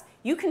process,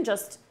 you can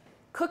just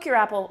cook your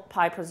apple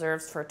pie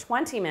preserves for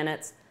 20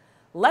 minutes,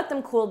 let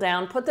them cool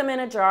down, put them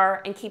in a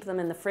jar, and keep them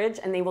in the fridge,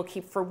 and they will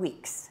keep for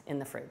weeks in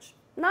the fridge.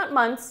 Not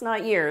months,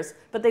 not years,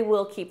 but they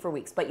will keep for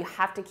weeks, but you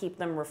have to keep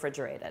them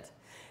refrigerated.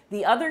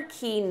 The other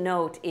key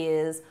note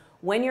is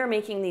when you're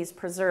making these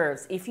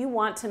preserves, if you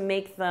want to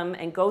make them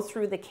and go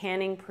through the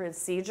canning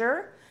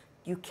procedure,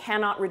 you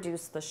cannot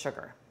reduce the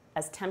sugar,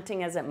 as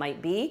tempting as it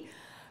might be,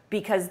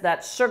 because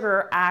that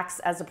sugar acts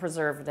as a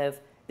preservative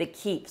that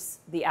keeps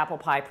the apple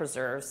pie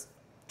preserves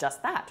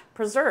just that,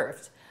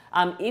 preserved.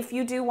 If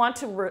you do want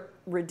to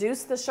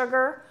reduce the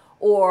sugar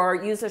or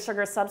use a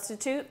sugar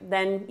substitute,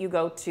 then you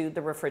go to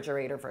the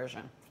refrigerator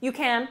version. You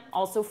can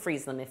also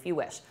freeze them if you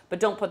wish, but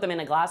don't put them in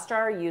a glass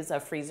jar. Use a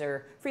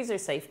freezer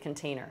safe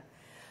container.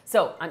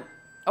 So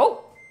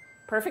oh,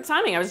 perfect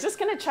timing. I was just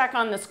going to check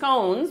on the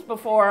scones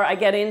before I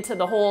get into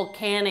the whole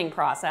canning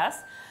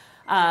process.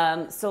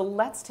 So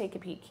let's take a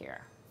peek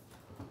here.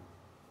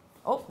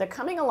 Oh, they're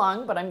coming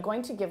along, but I'm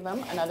going to give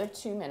them another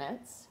 2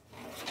 minutes.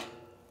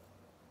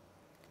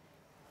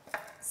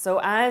 So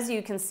as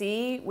you can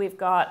see, we've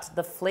got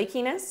the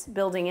flakiness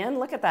building in.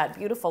 Look at that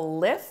beautiful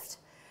lift.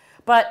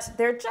 But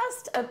they're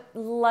just a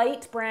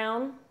light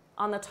brown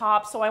on the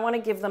top, so I want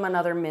to give them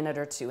another minute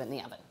or 2 in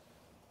the oven.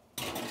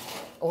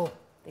 Oh,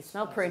 they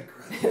smell pretty.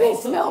 They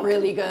smell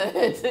really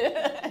good.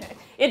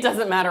 It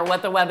doesn't matter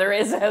what the weather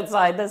is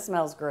outside. This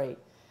smells great.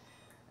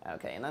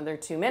 Okay, another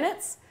 2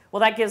 minutes. Well,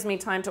 that gives me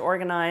time to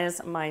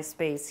organize my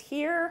space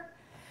here.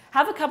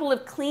 Have a couple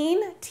of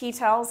clean tea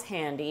towels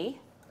handy.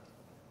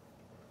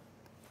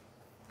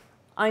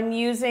 I'm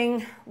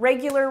using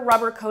regular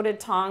rubber-coated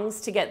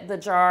tongs to get the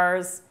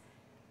jars,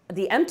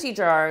 the empty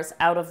jars,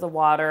 out of the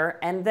water.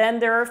 And then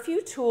there are a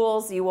few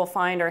tools you will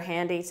find are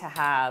handy to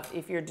have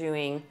if you're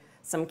doing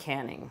some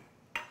canning.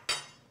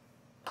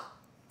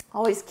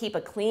 Always keep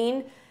a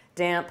clean,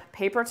 damp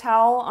paper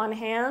towel on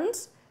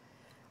hand.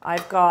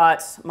 I've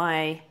got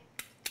my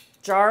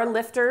jar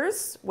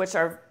lifters,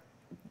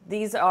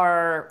 these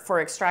are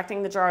for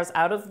extracting the jars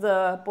out of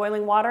the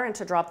boiling water and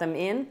to drop them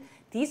in.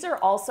 These are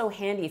also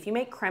handy. If you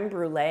make creme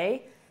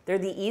brulee, they're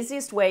the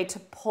easiest way to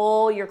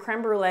pull your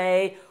creme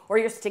brulee or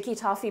your sticky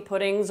toffee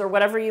puddings or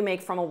whatever you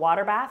make from a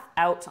water bath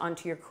out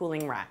onto your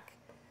cooling rack.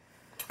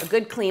 A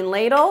good clean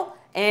ladle,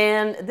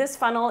 and this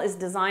funnel is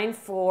designed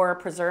for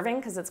preserving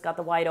because it's got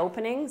the wide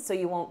opening so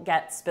you won't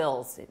get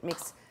spills. It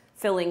makes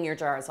filling your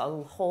jars a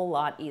whole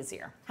lot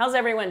easier. How's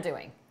everyone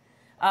doing?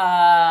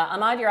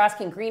 Ahmad, you're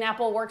asking green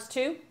apple works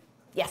too?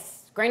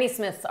 Yes, Granny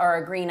Smiths are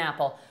a green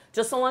apple.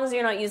 Just so long as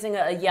you're not using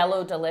a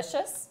yellow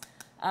delicious.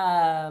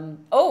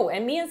 Oh,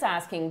 and Mia's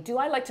asking, do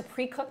I like to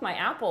pre-cook my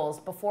apples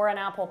before an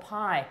apple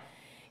pie?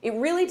 It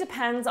really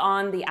depends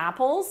on the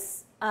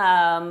apples.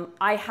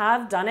 I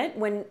have done it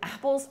when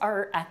apples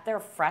are at their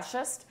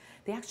freshest.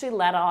 They actually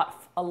let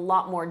off a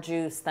lot more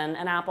juice than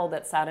an apple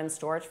that sat in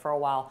storage for a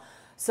while.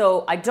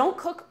 So I don't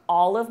cook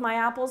all of my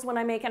apples when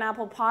I make an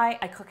apple pie.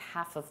 I cook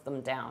half of them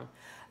down.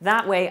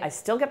 That way I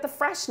still get the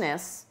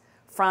freshness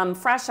from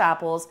fresh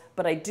apples,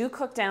 but I do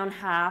cook down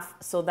half,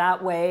 so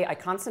that way I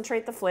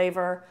concentrate the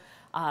flavor.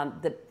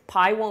 The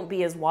pie won't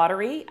be as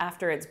watery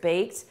after it's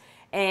baked.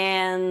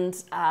 And,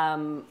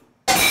 oh,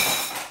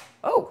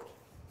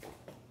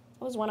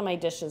 that was one of my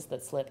dishes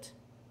that slipped.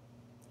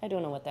 I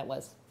don't know what that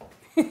was.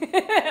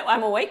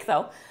 I'm awake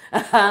though.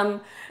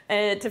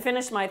 To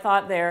finish my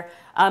thought there,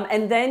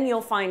 and then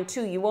you'll find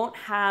too, you won't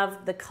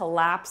have the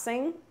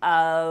collapsing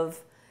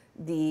of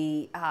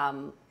the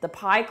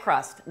pie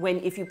crust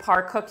if you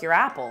par cook your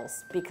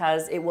apples,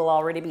 because it will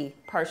already be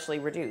partially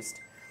reduced.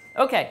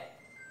 Okay,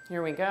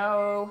 here we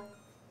go.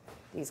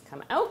 These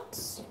come out.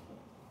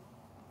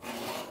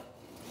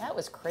 That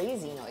was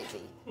crazy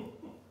noisy.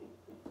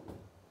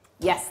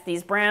 Yes,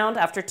 these browned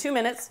after 2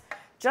 minutes,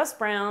 just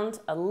browned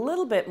a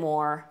little bit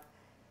more,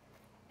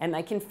 and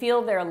I can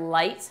feel they're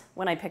light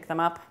when I pick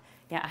them up.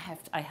 Yeah,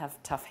 I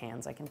have tough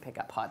hands. I can pick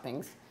up hot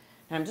things.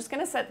 And I'm just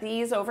going to set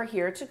these over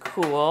here to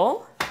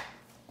cool.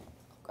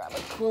 Grab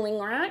a cooling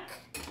rack.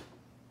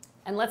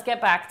 And let's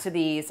get back to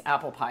these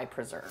apple pie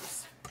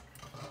preserves.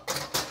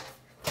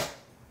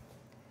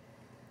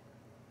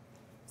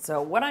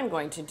 So what I'm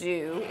going to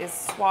do is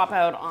swap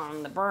out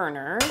on the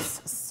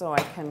burners so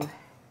I can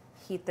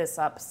heat this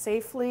up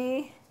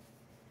safely.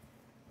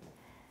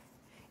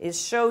 Is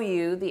show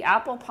you the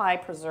apple pie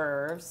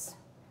preserves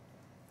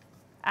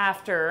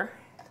after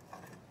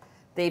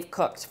they've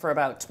cooked for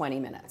about 20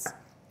 minutes.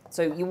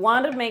 So you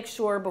want to make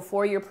sure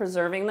before you're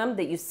preserving them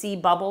that you see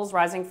bubbles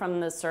rising from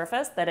the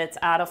surface, that it's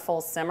at a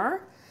full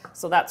simmer.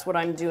 So that's what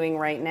I'm doing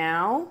right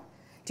now.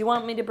 Do you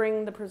want me to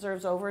bring the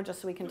preserves over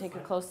just so we can take a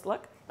close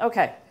look?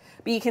 Okay.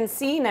 But you can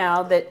see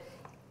now that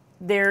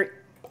there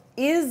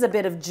is a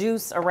bit of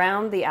juice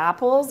around the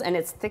apples and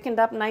it's thickened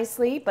up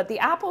nicely, but the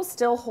apples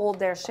still hold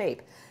their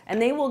shape.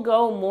 And they will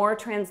go more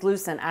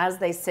translucent as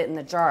they sit in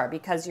the jar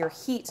because you're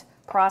heat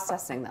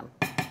processing them.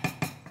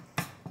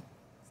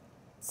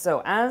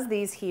 So as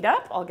these heat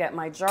up, I'll get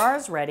my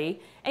jars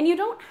ready. And you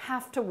don't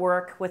have to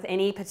work with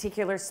any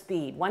particular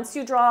speed. Once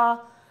you draw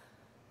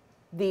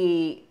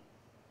the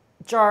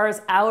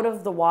jars out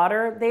of the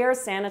water, they are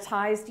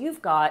sanitized.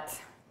 You've got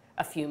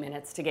a few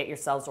minutes to get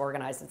yourselves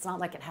organized. It's not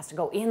like it has to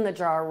go in the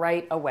jar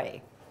right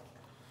away.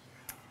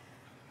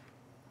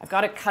 I've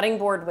got a cutting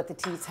board with a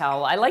tea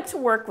towel. I like to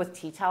work with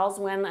tea towels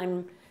when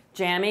I'm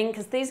jamming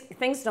because these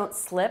things don't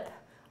slip.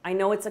 I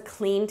know it's a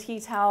clean tea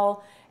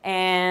towel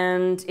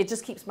and it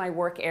just keeps my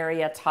work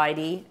area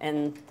tidy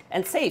and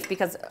safe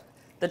because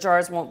the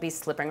jars won't be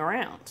slipping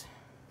around.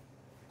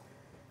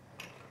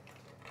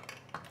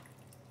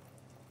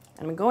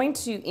 I'm going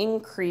to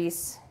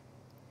increase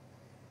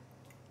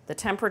the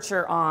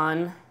temperature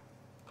on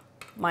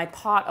my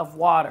pot of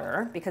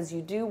water because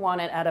you do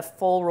want it at a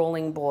full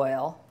rolling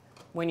boil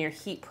when you're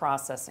heat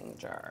processing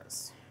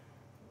jars.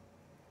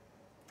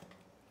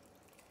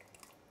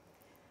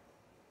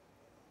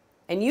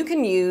 And you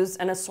can use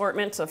an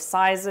assortment of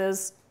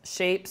sizes,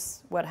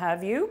 shapes, what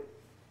have you.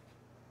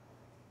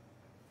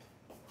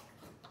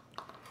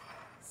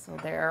 So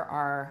there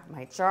are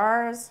my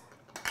jars.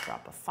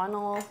 Drop a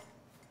funnel.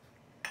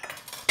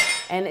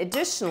 And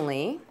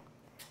additionally,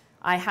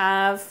 I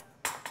have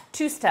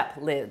two-step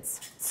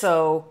lids.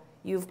 So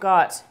you've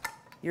got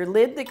your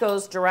lid that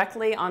goes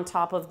directly on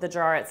top of the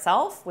jar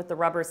itself with the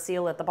rubber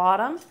seal at the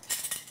bottom.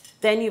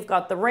 Then you've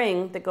got the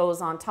ring that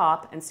goes on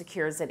top and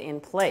secures it in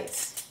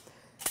place.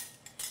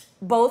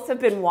 Both have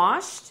been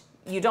washed.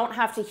 You don't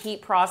have to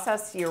heat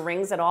process your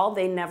rings at all.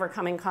 They never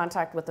come in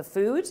contact with the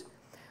food.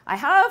 I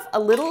have a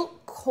little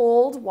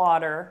cold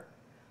water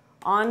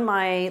on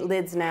my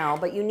lids now,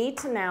 but you need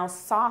to now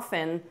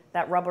soften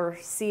that rubber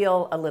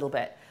seal a little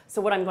bit.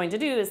 So what I'm going to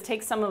do is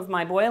take some of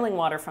my boiling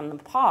water from the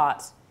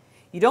pot.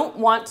 You don't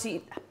want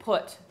to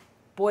put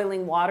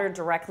boiling water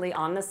directly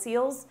on the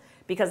seals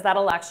because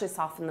that'll actually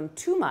soften them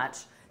too much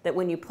that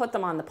when you put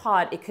them on the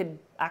pot, it could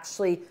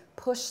actually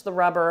push the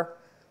rubber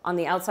on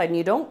the outside and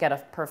you don't get a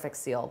perfect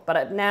seal.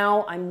 But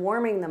now I'm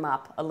warming them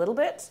up a little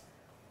bit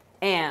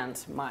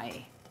and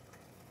my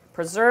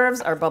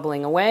preserves are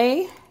bubbling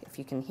away. If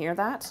you can hear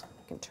that,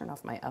 I can turn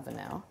off my oven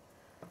now.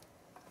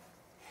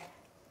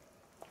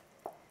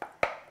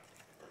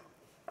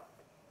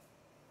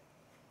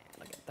 And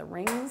I'll get the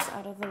rings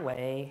out of the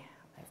way.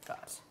 I've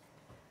got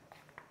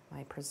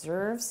my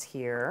preserves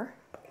here.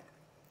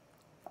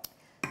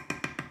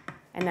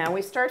 And now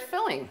we start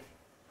filling.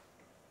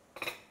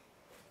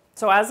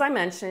 So as I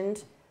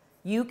mentioned,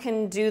 you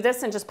can do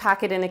this and just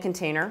pack it in a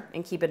container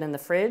and keep it in the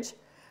fridge.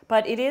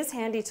 But it is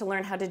handy to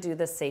learn how to do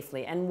this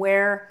safely and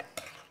where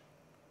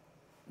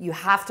you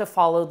have to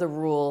follow the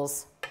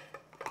rules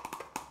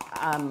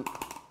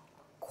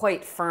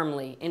quite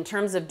firmly in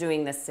terms of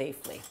doing this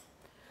safely.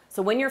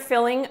 So when you're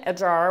filling a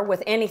jar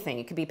with anything,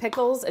 it could be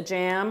pickles, a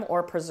jam,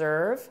 or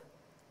preserve,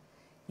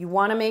 you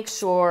want to make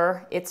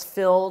sure it's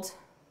filled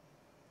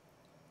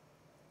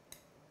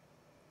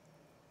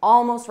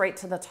almost right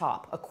to the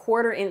top, a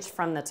 1/4 inch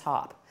from the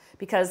top.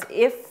 Because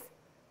if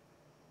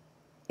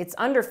it's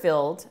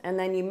underfilled and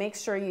then you make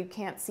sure you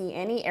can't see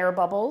any air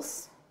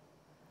bubbles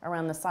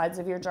around the sides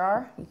of your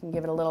jar, you can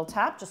give it a little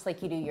tap just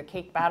like you do your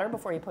cake batter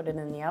before you put it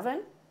in the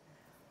oven.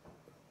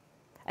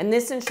 And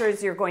this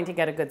ensures you're going to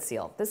get a good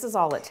seal. This is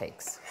all it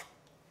takes.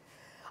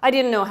 I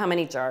didn't know how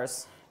many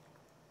jars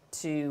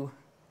to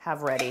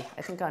have ready.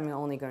 I think I'm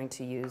only going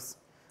to use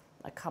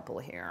a couple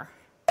here.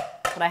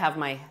 But I have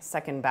my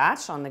second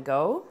batch on the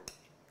go.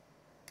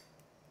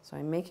 So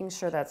I'm making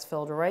sure that's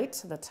filled right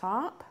to the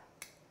top.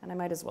 And I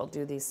might as well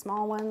do these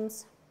small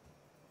ones.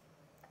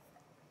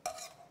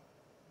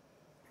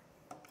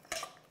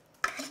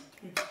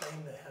 Keep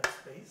saying the head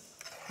space.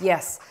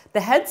 Yes,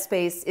 the head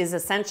space is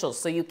essential.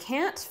 So you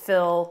can't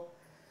fill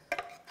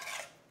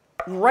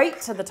right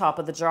to the top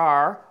of the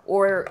jar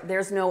or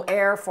there's no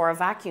air for a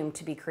vacuum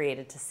to be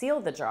created to seal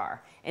the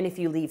jar. And if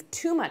you leave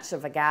too much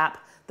of a gap,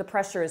 the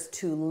pressure is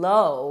too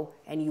low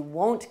and you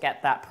won't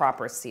get that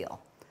proper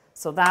seal.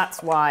 So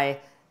that's why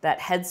that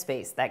head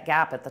space, that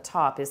gap at the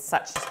top is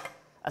such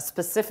a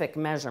specific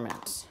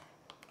measurement.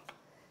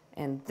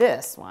 And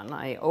this one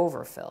I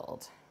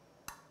overfilled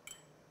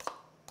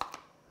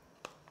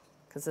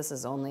because this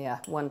is only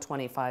a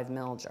 125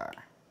 ml jar.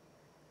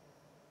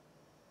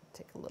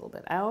 Take a little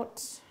bit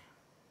out.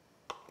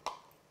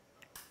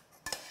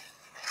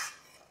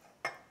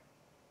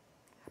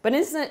 But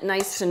isn't it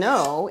nice to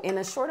know in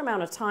a short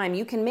amount of time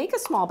you can make a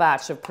small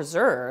batch of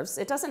preserves.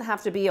 It doesn't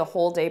have to be a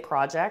whole day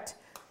project.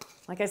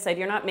 Like I said,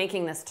 you're not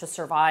making this to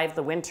survive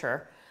the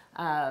winter.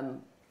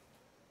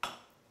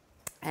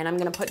 And I'm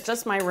going to put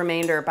just my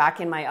remainder back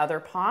in my other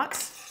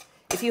pot.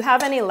 If you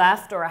have any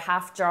left or a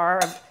half jar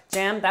of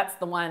jam, that's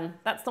the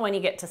one you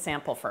get to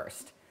sample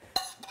first.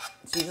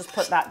 So you just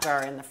put that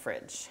jar in the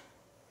fridge.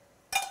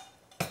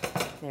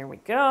 There we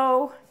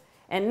go.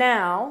 And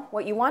now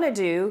what you want to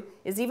do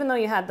is, even though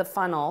you had the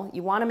funnel,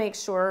 you want to make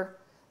sure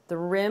the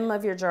rim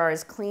of your jar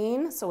is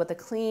clean. So with a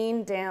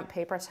clean, damp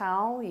paper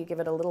towel, you give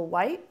it a little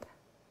wipe.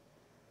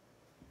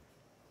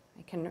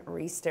 I can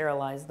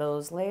re-sterilize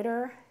those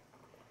later.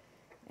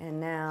 And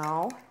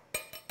now,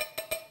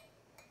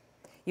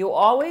 you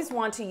always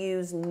want to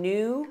use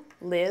new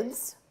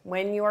lids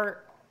when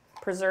you're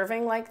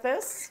preserving like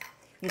this.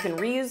 You can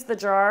reuse the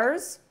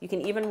jars, you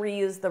can even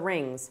reuse the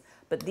rings,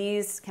 but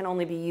these can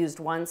only be used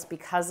once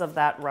because of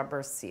that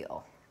rubber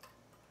seal.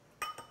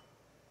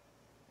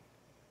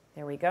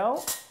 There we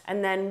go.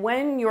 And then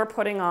when you're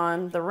putting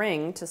on the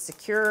ring to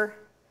secure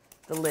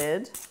the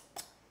lid,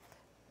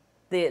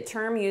 the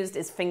term used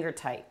is finger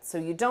tight. So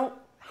you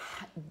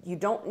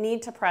don't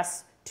need to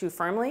press too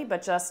firmly,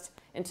 but just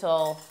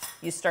until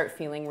you start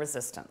feeling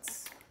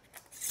resistance.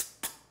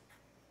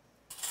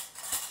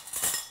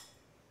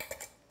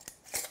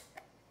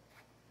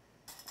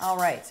 All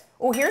right.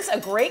 Oh, here's a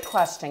great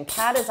question.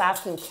 Kat is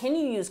asking, can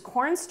you use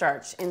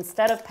cornstarch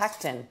instead of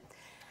pectin?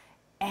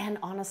 And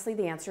honestly,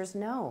 the answer is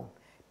no,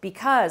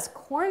 because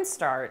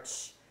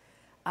cornstarch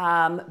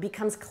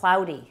becomes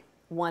cloudy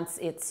once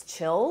it's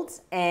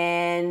chilled,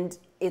 and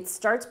it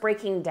starts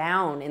breaking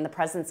down in the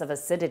presence of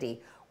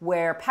acidity,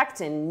 where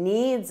pectin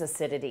needs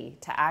acidity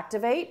to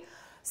activate.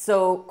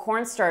 So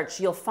cornstarch,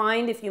 you'll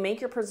find if you make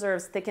your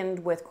preserves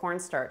thickened with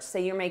cornstarch,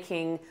 say you're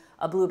making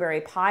a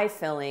blueberry pie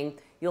filling,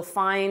 you'll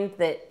find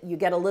that you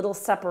get a little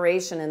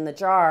separation in the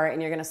jar,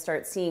 and you're going to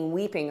start seeing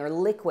weeping or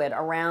liquid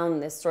around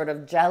this sort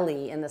of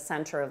jelly in the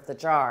center of the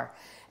jar.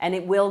 And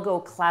it will go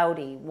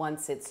cloudy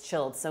once it's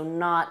chilled, so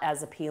not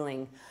as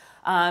appealing.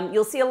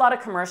 You'll see a lot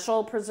of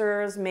commercial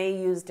preserves may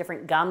use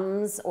different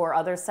gums or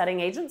other setting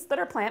agents that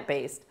are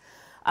plant-based.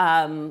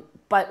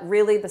 But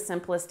really the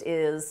simplest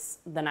is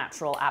the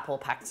natural apple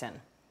pectin.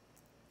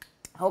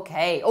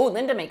 Okay, oh,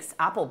 Linda makes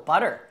apple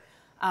butter,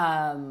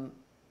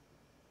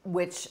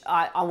 which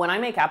when I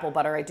make apple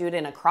butter, I do it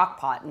in a crock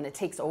pot, and it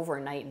takes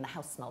overnight, and the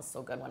house smells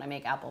so good when I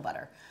make apple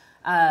butter.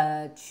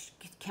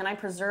 Can I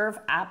preserve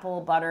apple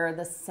butter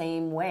the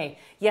same way?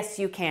 Yes,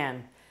 you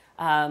can.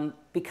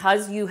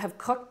 Because you have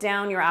cooked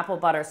down your apple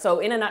butter. So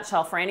in a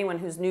nutshell, for anyone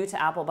who's new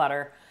to apple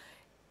butter,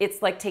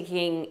 it's like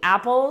taking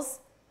apples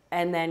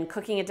and then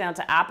cooking it down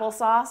to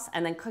applesauce,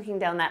 and then cooking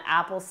down that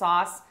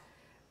applesauce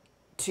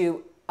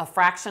to a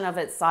fraction of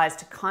its size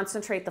to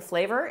concentrate the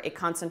flavor. It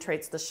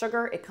concentrates the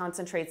sugar, it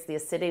concentrates the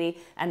acidity,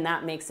 and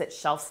that makes it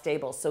shelf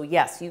stable. So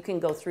yes, you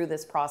can go through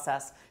this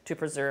process to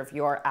preserve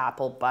your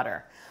apple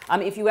butter.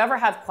 If you ever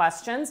have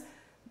questions,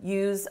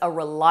 use a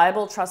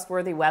reliable,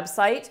 trustworthy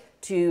website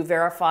to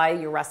verify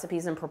your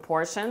recipes and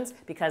proportions,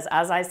 because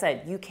as I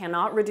said, you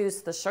cannot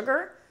reduce the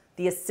sugar,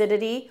 the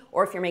acidity,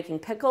 or if you're making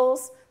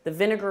pickles, the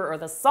vinegar or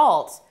the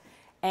salt,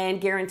 and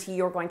guarantee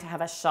you're going to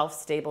have a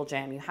shelf-stable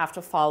jam. You have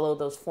to follow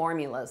those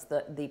formulas,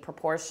 the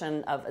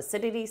proportion of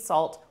acidity,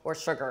 salt, or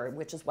sugar,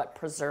 which is what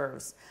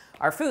preserves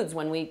our foods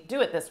when we do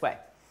it this way.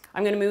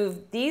 I'm going to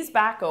move these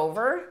back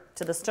over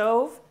to the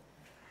stove,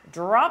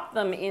 drop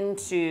them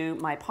into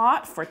my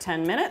pot for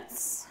 10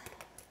 minutes,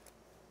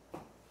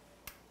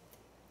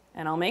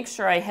 and I'll make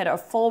sure I hit a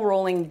full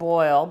rolling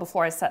boil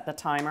before I set the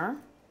timer.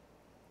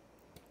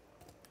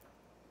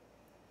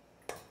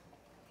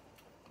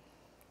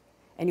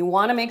 And you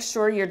want to make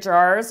sure your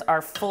jars are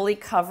fully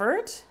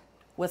covered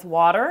with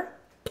water.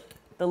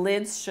 The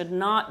lids should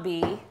not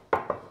be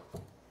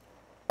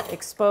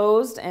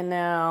exposed. And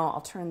now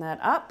I'll turn that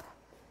up.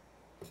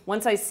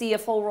 Once I see a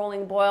full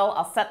rolling boil,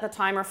 I'll set the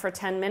timer for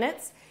 10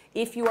 minutes.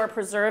 If you are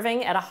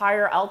preserving at a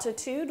higher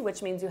altitude,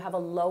 which means you have a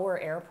lower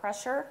air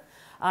pressure,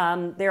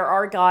 there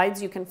are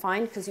guides you can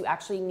find, because you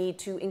actually need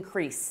to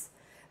increase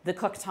the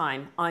cook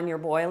time on your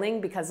boiling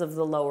because of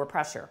the lower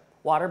pressure.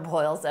 Water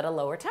boils at a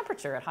lower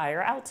temperature at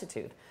higher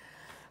altitude.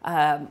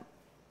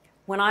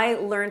 When I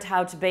learned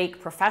how to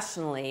bake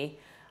professionally,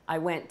 I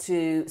went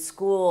to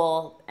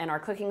school, and our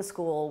cooking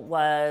school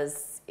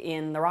was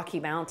in the Rocky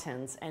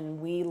Mountains, and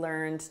we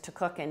learned to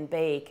cook and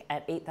bake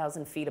at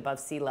 8,000 feet above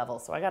sea level.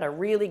 So I got a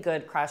really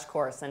good crash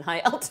course in high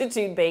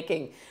altitude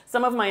baking.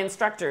 Some of my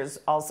instructors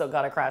also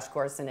got a crash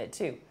course in it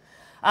too.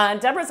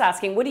 Deborah's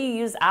asking, what do you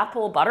use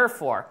apple butter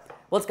for?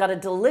 Well, it's got a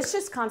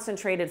delicious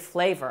concentrated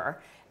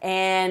flavor,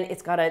 and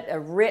it's got a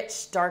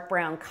rich dark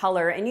brown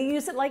color, and you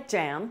use it like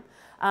jam.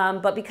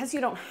 But because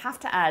you don't have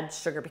to add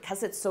sugar,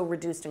 because it's so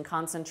reduced and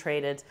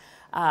concentrated,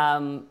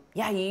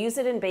 yeah, you use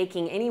it in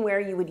baking anywhere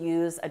you would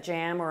use a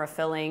jam or a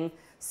filling.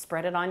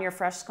 Spread it on your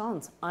fresh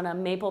scones, on a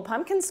maple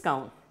pumpkin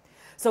scone.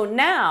 So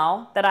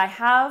now that I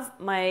have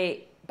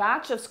my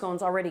batch of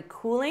scones already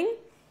cooling,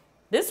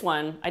 this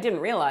one I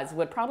didn't realize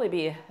would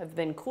probably have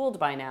been cooled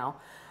by now.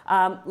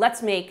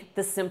 Let's make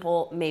the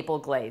simple maple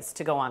glaze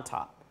to go on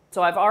top.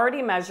 So I've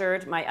already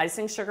measured my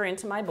icing sugar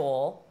into my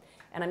bowl,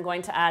 and I'm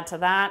going to add to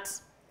that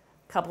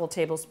a couple of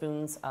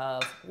tablespoons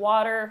of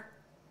water,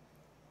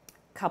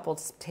 couple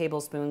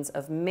tablespoons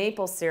of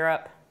maple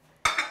syrup,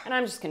 and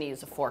I'm just going to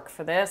use a fork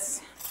for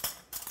this.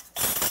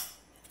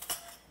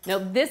 Now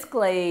this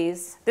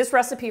glaze, this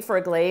recipe for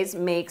a glaze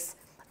makes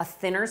a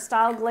thinner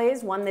style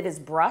glaze, one that is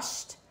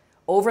brushed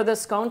over the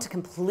scone to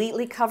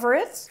completely cover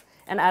it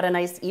and add a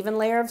nice even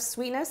layer of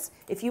sweetness.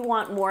 If you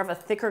want more of a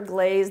thicker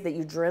glaze that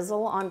you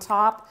drizzle on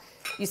top,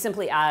 you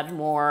simply add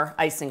more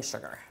icing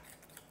sugar.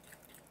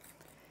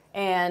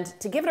 And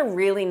to give it a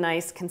really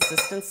nice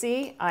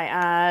consistency, I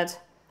add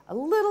a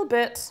little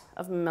bit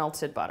of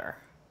melted butter.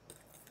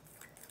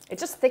 It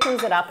just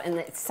thickens it up and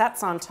it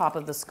sets on top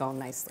of the scone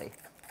nicely.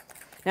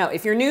 Now,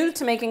 if you're new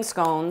to making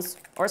scones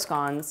or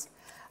scones,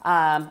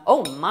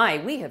 oh my,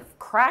 we have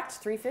cracked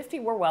 350.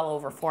 We're well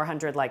over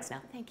 400 likes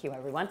now. Thank you,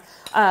 everyone.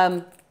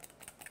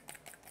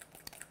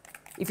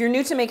 If you're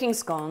new to making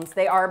scones,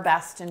 they are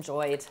best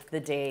enjoyed the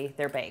day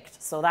they're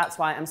baked. So that's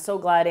why I'm so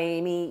glad,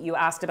 Amy, you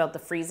asked about the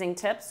freezing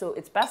tip. So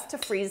it's best to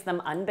freeze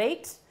them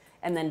unbaked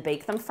and then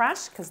bake them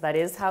fresh, because that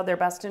is how they're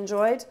best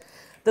enjoyed.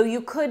 Though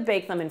you could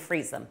bake them and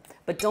freeze them,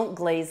 but don't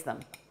glaze them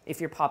if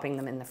you're popping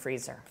them in the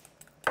freezer.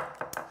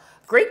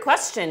 Great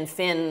question,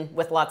 Finn,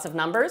 with lots of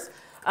numbers.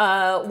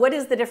 What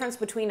is the difference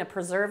between a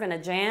preserve and a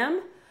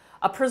jam?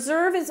 A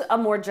preserve is a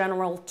more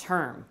general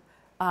term.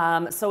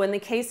 So in the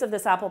case of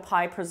this apple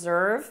pie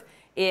preserve,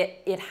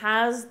 it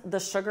has the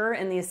sugar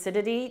and the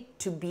acidity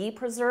to be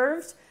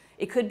preserved.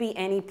 It could be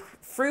any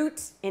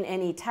fruit in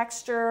any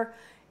texture,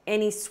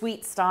 any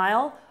sweet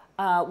style,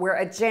 where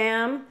a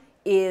jam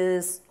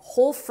is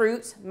whole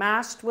fruit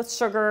mashed with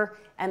sugar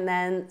and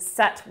then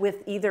set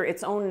with either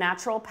its own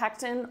natural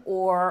pectin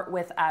or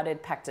with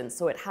added pectin.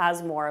 So it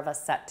has more of a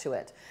set to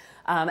it.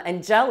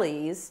 And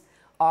jellies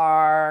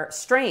are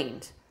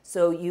strained.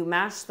 So you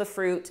mash the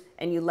fruit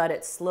and you let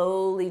it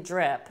slowly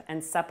drip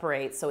and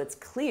separate so it's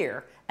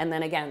clear, and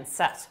then again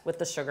set with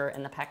the sugar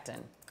and the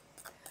pectin.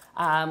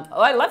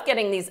 Oh, I love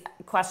getting these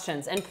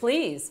questions. And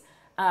please,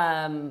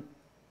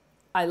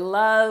 I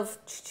love,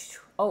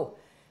 oh,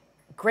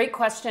 great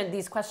question.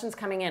 These questions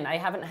coming in. I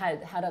haven't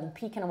had a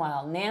peek in a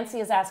while. Nancy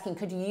is asking,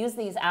 could you use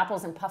these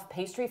apples in puff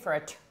pastry for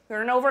a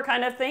turnover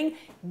kind of thing?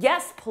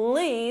 Yes,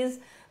 please.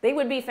 They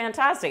would be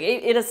fantastic.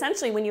 It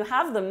essentially, when you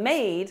have them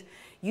made,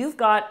 you've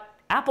got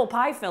apple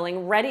pie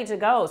filling ready to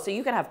go. So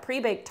you could have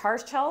pre-baked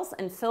tart shells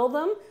and fill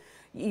them.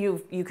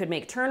 You could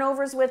make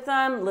turnovers with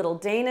them, little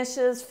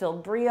danishes,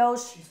 filled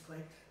brioche. Cheese plate.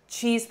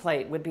 Cheese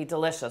plate would be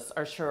delicious,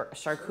 or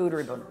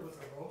charcuterie board. With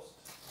a roast.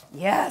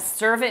 Yes,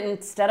 serve it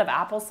instead of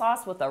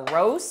applesauce with a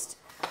roast.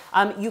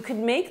 You could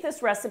make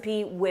this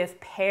recipe with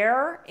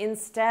pear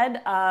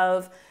instead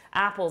of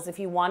apples if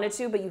you wanted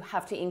to, but you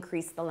have to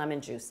increase the lemon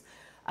juice.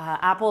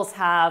 Apples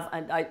have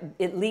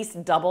at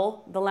least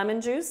double the lemon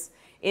juice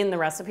in the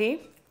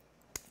recipe.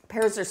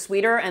 Pears are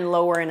sweeter and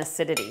lower in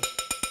acidity.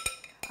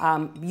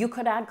 You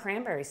could add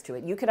cranberries to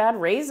it. You could add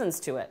raisins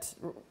to it.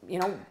 You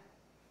know,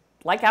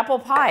 like apple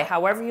pie,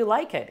 however you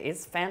like it.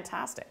 It's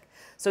fantastic.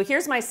 So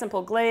here's my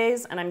simple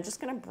glaze, and I'm just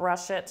going to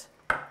brush it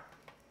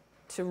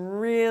to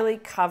really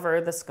cover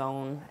the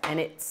scone, and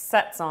it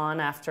sets on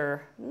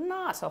after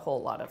not a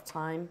whole lot of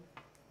time.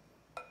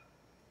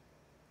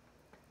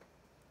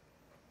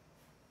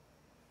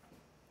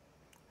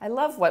 I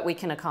love what we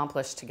can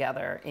accomplish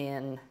together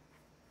in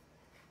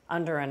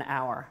under an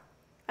hour.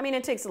 I mean,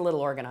 it takes a little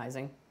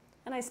organizing,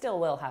 and I still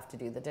will have to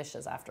do the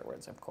dishes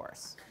afterwards, of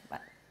course. But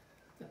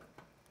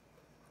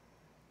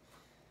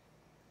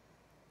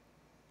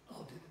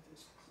I'll do the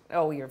dishes.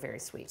 oh, you're very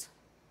sweet.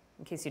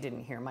 In case you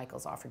didn't hear,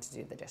 Michael's offered to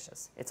do the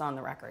dishes. It's on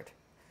the record.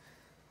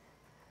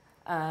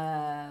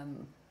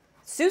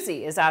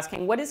 Susie is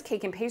asking, what is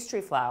cake and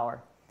pastry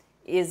flour?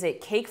 Is it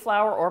cake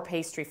flour or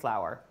pastry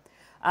flour?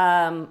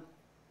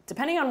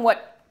 Depending on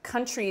what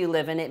country you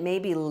live in, it may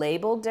be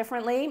labeled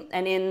differently.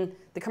 And in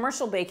the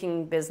commercial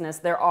baking business,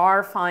 there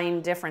are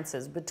fine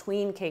differences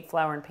between cake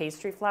flour and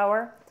pastry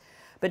flour.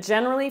 But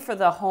generally for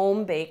the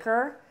home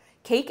baker,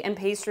 cake and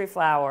pastry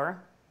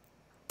flour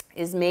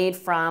is made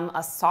from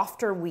a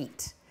softer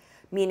wheat,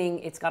 meaning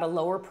it's got a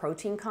lower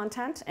protein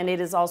content, and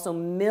it is also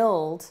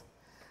milled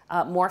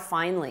more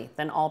finely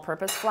than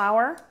all-purpose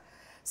flour.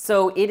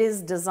 So it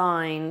is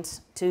designed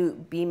to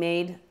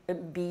be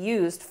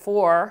used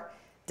for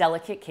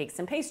delicate cakes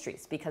and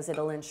pastries because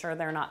it'll ensure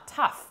they're not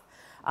tough.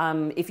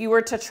 If you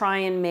were to try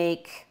and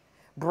make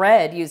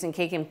bread using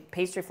cake and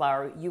pastry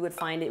flour, you would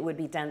find it would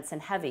be dense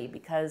and heavy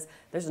because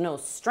there's no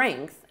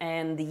strength,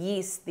 and the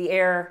yeast, the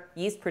air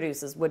yeast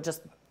produces, would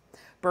just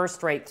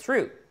burst right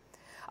through.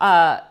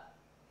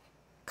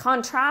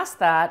 Contrast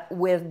that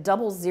with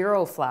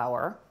 00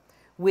 flour,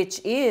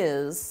 which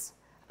is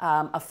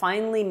a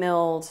finely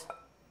milled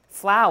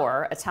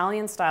flour,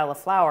 Italian style of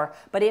flour,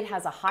 but it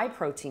has a high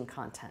protein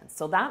content.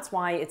 So that's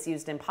why it's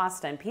used in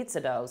pasta and pizza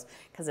doughs,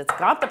 because it's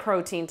got the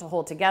protein to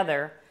hold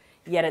together,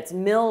 yet it's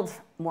milled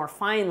more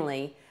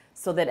finely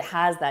so that it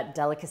has that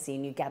delicacy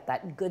and you get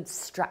that good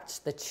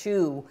stretch, the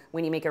chew,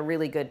 when you make a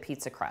really good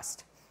pizza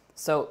crust.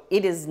 So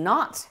it is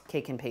not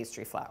cake and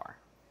pastry flour,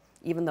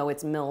 even though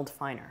it's milled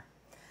finer.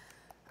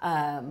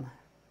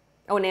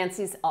 Oh,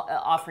 Nancy's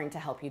offering to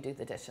help you do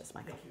the dishes,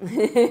 Michael.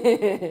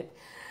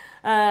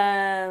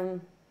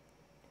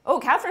 Oh,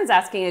 Catherine's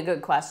asking a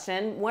good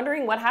question,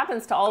 wondering what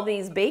happens to all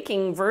these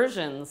baking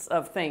versions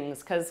of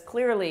things, because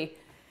clearly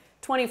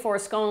 24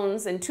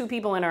 scones and 2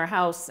 people in our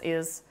house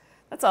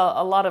that's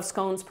a lot of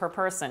scones per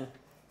person.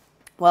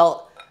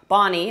 Well,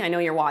 Bonnie, I know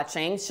you're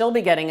watching, she'll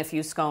be getting a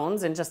few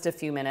scones in just a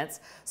few minutes.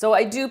 So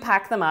I do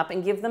pack them up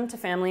and give them to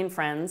family and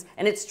friends.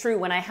 And it's true,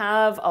 when I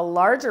have a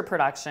larger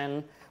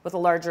production with a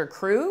larger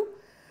crew,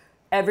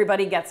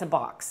 everybody gets a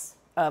box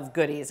of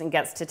goodies and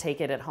gets to take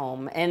it at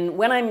home. And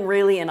when I'm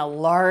really in a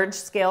large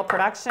scale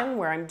production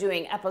where I'm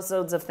doing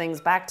episodes of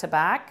things back to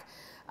back,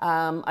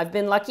 I've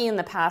been lucky in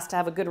the past to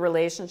have a good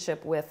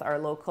relationship with our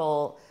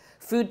local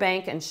food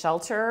bank and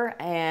shelter,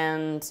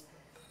 and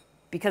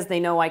because they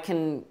know I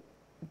can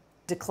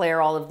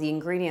declare all of the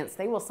ingredients,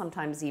 they will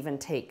sometimes even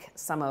take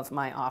some of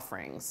my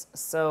offerings.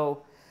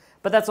 So,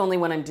 but that's only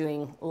when I'm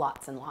doing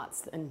lots and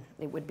lots, and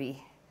it would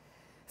be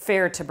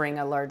fair to bring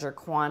a larger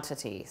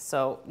quantity.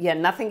 So yeah,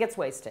 nothing gets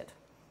wasted.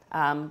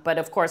 But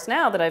of course,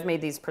 now that I've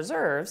made these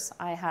preserves,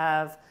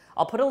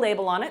 I'll put a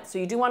label on it. So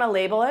you do want to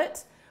label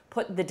it,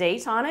 put the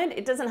date on it.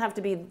 It doesn't have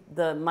to be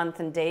the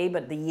month and day,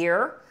 but the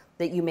year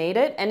that you made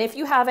it. And if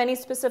you have any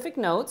specific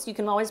notes, you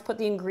can always put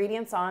the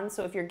ingredients on.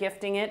 So if you're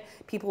gifting it,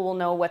 people will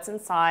know what's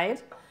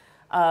inside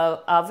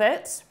of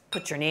it.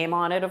 Put your name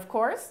on it, of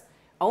course.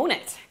 Own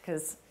it,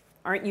 because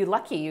aren't you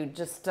lucky you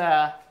just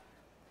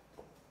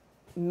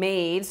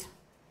made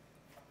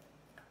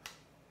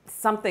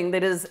something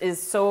that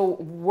is so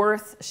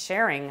worth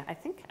sharing. I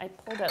think I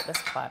pulled out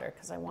this platter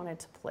because I wanted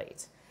to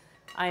plate.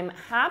 I'm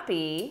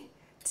happy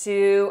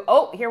to,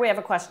 oh, here we have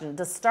a question.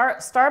 Does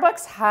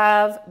Starbucks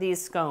have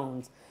these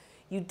scones?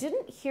 You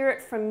didn't hear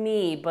it from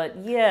me, but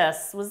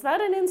yes, was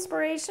that an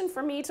inspiration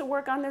for me to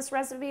work on this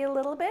recipe a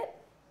little bit?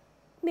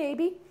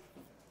 Maybe.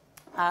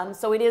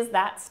 So it is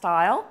that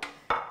style,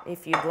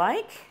 if you'd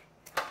like.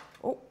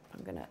 Oh,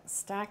 I'm gonna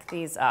stack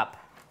these up.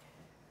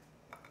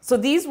 So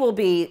these will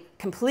be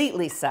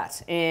completely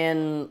set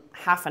in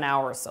half an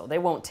hour or so. They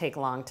won't take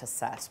long to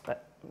set,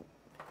 but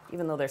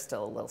even though they're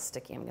still a little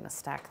sticky, I'm going to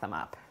stack them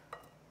up.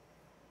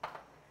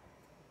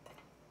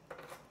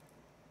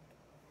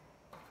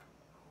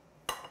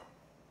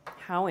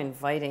 How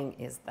inviting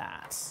is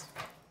that?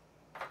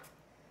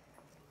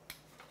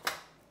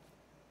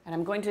 And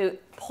I'm going to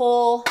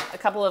pull a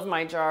couple of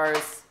my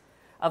jars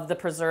of the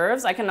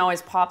preserves. I can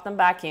always pop them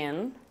back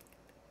in.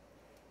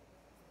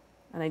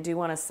 And I do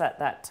want to set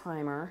that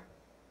timer.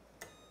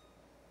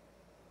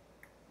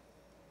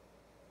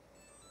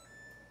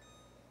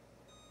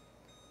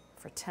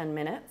 For 10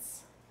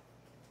 minutes.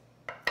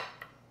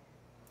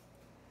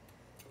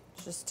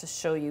 Just to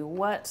show you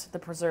what the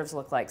preserves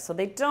look like. So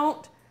they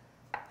don't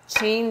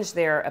change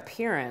their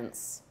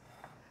appearance,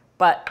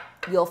 but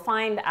you'll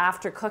find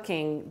after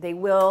cooking, they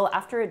will,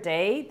 after a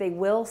day, they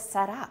will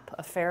set up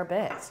a fair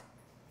bit.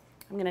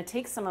 I'm going to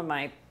take some of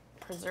my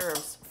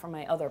preserves from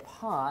my other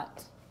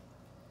pot,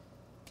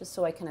 just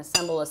so I can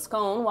assemble a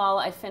scone while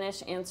I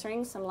finish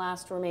answering some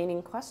last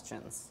remaining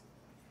questions.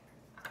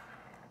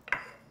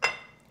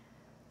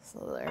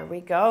 So there we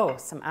go,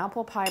 some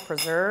apple pie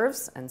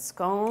preserves and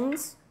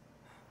scones.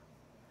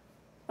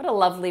 What a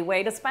lovely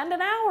way to spend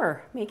an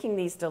hour making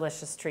these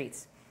delicious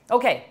treats.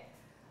 Okay,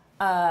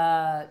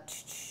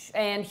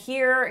 and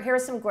here are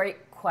some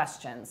great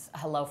questions.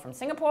 Hello from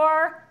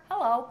Singapore,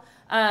 hello.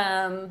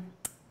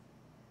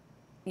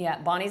 Yeah,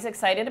 Bonnie's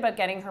excited about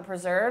getting her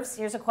preserves.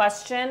 Here's a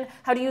question.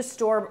 How do you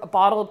store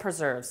bottled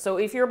preserves? So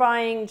if you're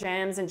buying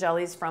jams and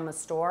jellies from a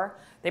store,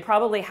 they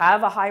probably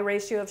have a high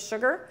ratio of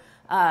sugar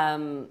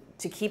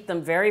to keep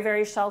them very,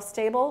 very shelf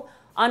stable.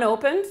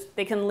 Unopened,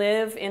 they can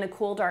live in a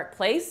cool, dark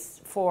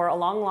place for a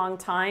long, long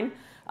time,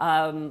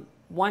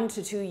 1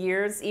 to 2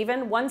 years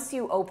even. Once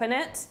you open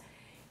it,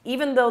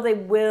 even though they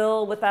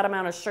will, with that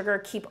amount of sugar,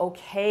 keep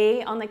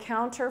okay on the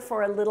counter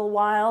for a little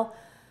while,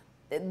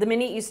 the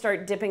minute you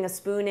start dipping a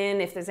spoon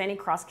in, if there's any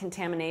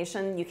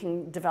cross-contamination, you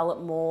can develop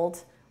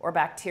mold or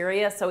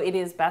bacteria. So it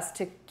is best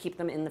to keep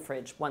them in the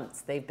fridge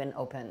once they've been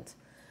opened.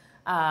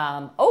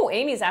 Oh,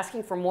 Amy's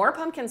asking for more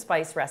pumpkin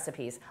spice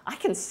recipes. I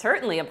can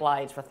certainly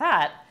oblige with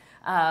that.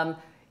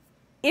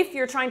 If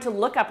you're trying to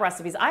look up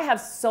recipes, I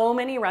have so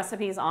many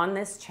recipes on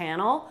this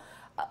channel.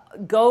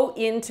 Go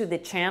into the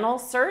channel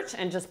search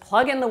and just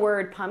plug in the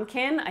word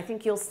pumpkin. I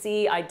think you'll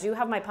see I do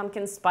have my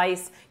pumpkin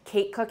spice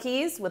cake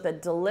cookies with a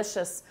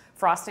delicious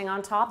frosting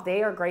on top.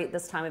 They are great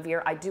this time of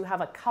year. I do have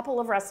a couple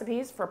of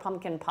recipes for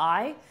pumpkin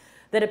pie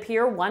that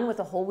appear, one with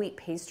a whole wheat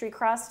pastry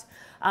crust.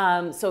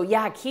 So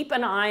yeah, keep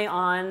an eye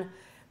on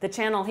the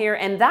channel here.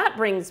 And that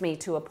brings me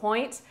to a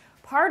point.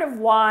 Part of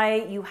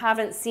why you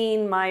haven't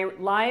seen my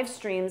live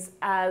streams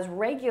as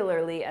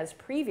regularly as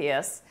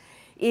previous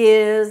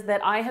is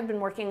that I have been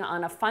working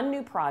on a fun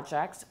new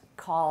project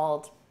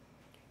called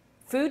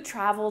Food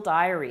Travel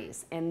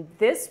Diaries. And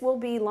this will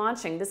be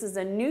launching. This is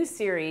a new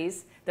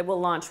series that will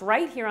launch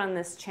right here on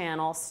this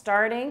channel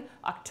starting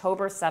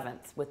October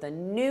 7th with a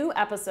new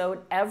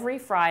episode every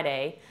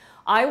Friday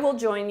I will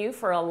join you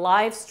for a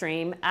live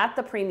stream at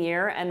the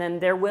premiere, and then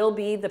there will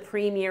be the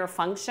premiere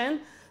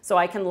function, so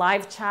I can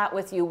live chat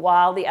with you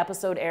while the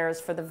episode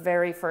airs for the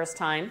very first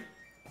time.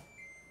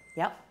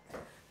 Yep,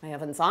 my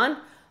oven's on.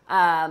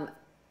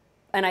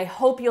 And I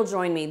hope you'll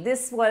join me.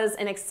 This was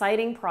an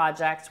exciting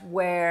project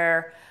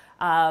where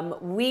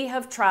we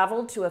have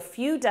traveled to a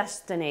few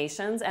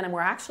destinations, and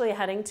we're actually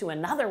heading to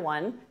another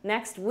one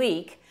next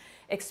week.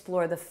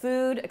 Explore the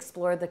food,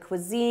 explore the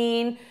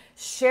cuisine,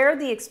 share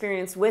the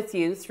experience with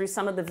you through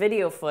some of the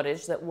video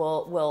footage that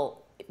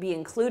will be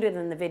included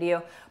in the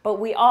video. But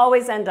we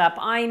always end up,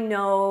 I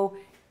know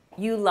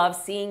you love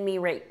seeing me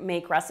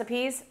make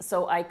recipes,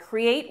 so I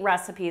create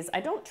recipes. I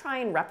don't try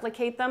and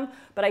replicate them,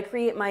 but I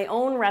create my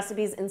own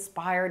recipes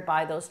inspired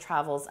by those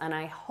travels, and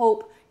I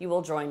hope you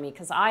will join me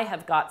because I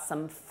have got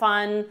some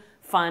fun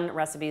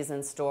recipes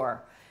in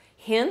store.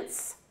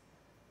 Hints,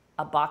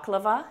 a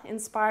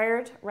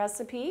baklava-inspired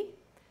recipe,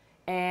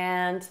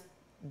 and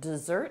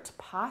dessert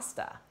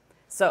pasta.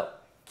 So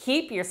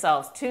keep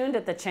yourselves tuned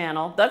at the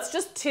channel. That's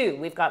just 2.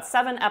 We've got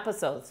 7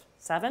 episodes.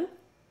 7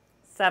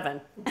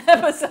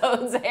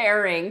 episodes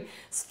airing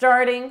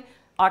starting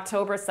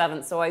October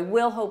 7th. So I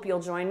will hope you'll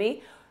join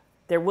me.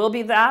 There will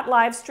be that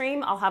live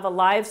stream. I'll have a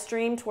live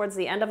stream towards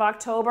the end of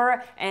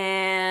October,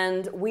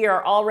 and we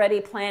are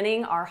already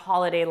planning our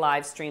holiday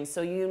live stream.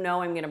 So you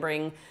know I'm going to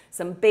bring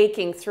some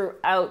baking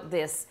throughout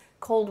this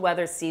cold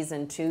weather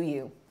season to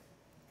you.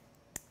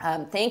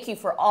 Thank you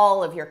for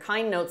all of your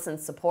kind notes and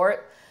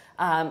support.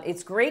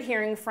 It's great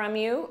hearing from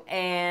you,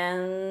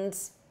 and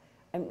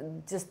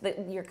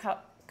your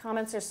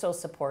comments are so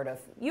supportive.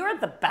 You're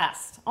the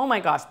best. Oh my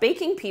gosh,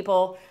 baking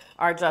people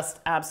are just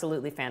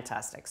absolutely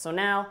fantastic. So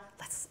now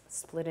let's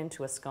split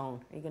into a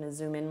scone. Are you going to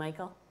zoom in,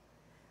 Michael?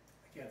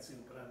 I can't zoom,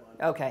 but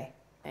I'm on. Okay,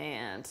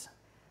 and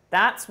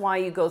that's why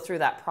you go through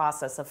that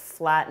process of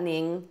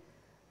flattening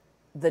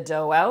the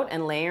dough out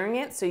and layering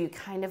it, so you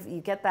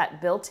get that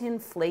built-in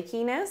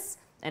flakiness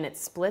and it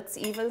splits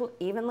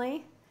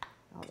evenly.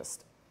 I'll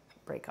just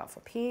break off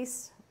a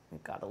piece.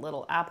 We've got a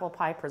little apple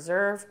pie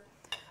preserve.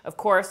 Of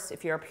course,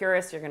 if you're a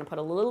purist, you're going to put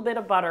a little bit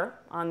of butter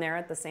on there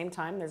at the same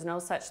time. There's no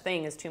such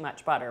thing as too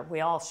much butter.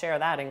 We all share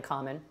that in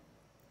common.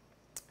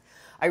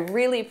 I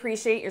really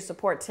appreciate your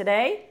support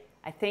today.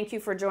 I thank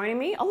you for joining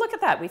me. Oh, look at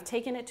that. We've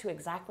taken it to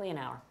exactly an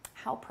hour.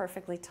 How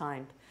perfectly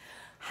timed.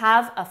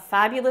 Have a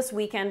fabulous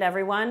weekend,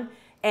 everyone.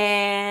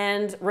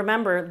 And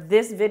remember,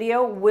 this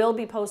video will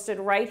be posted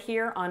right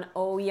here on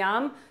Oh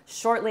Yum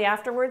shortly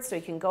afterwards, so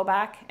you can go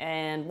back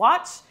and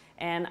watch.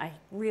 And I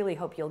really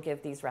hope you'll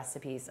give these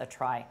recipes a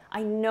try.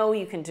 I know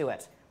you can do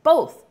it.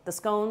 Both the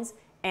scones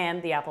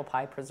and the apple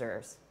pie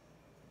preserves.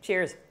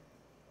 Cheers.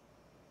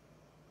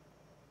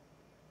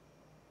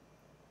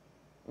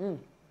 The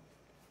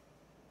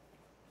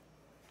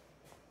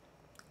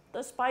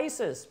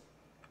spices.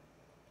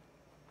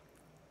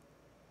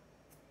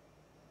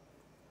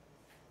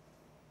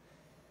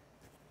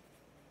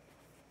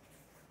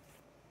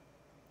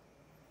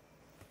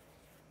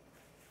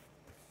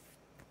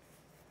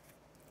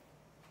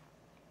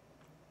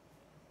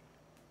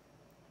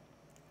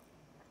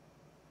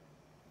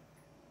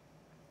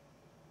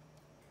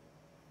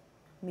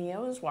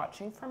 Mia is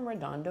watching from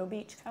Redondo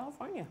Beach,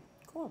 California.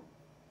 Cool.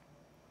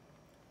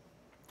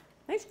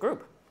 Nice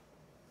group.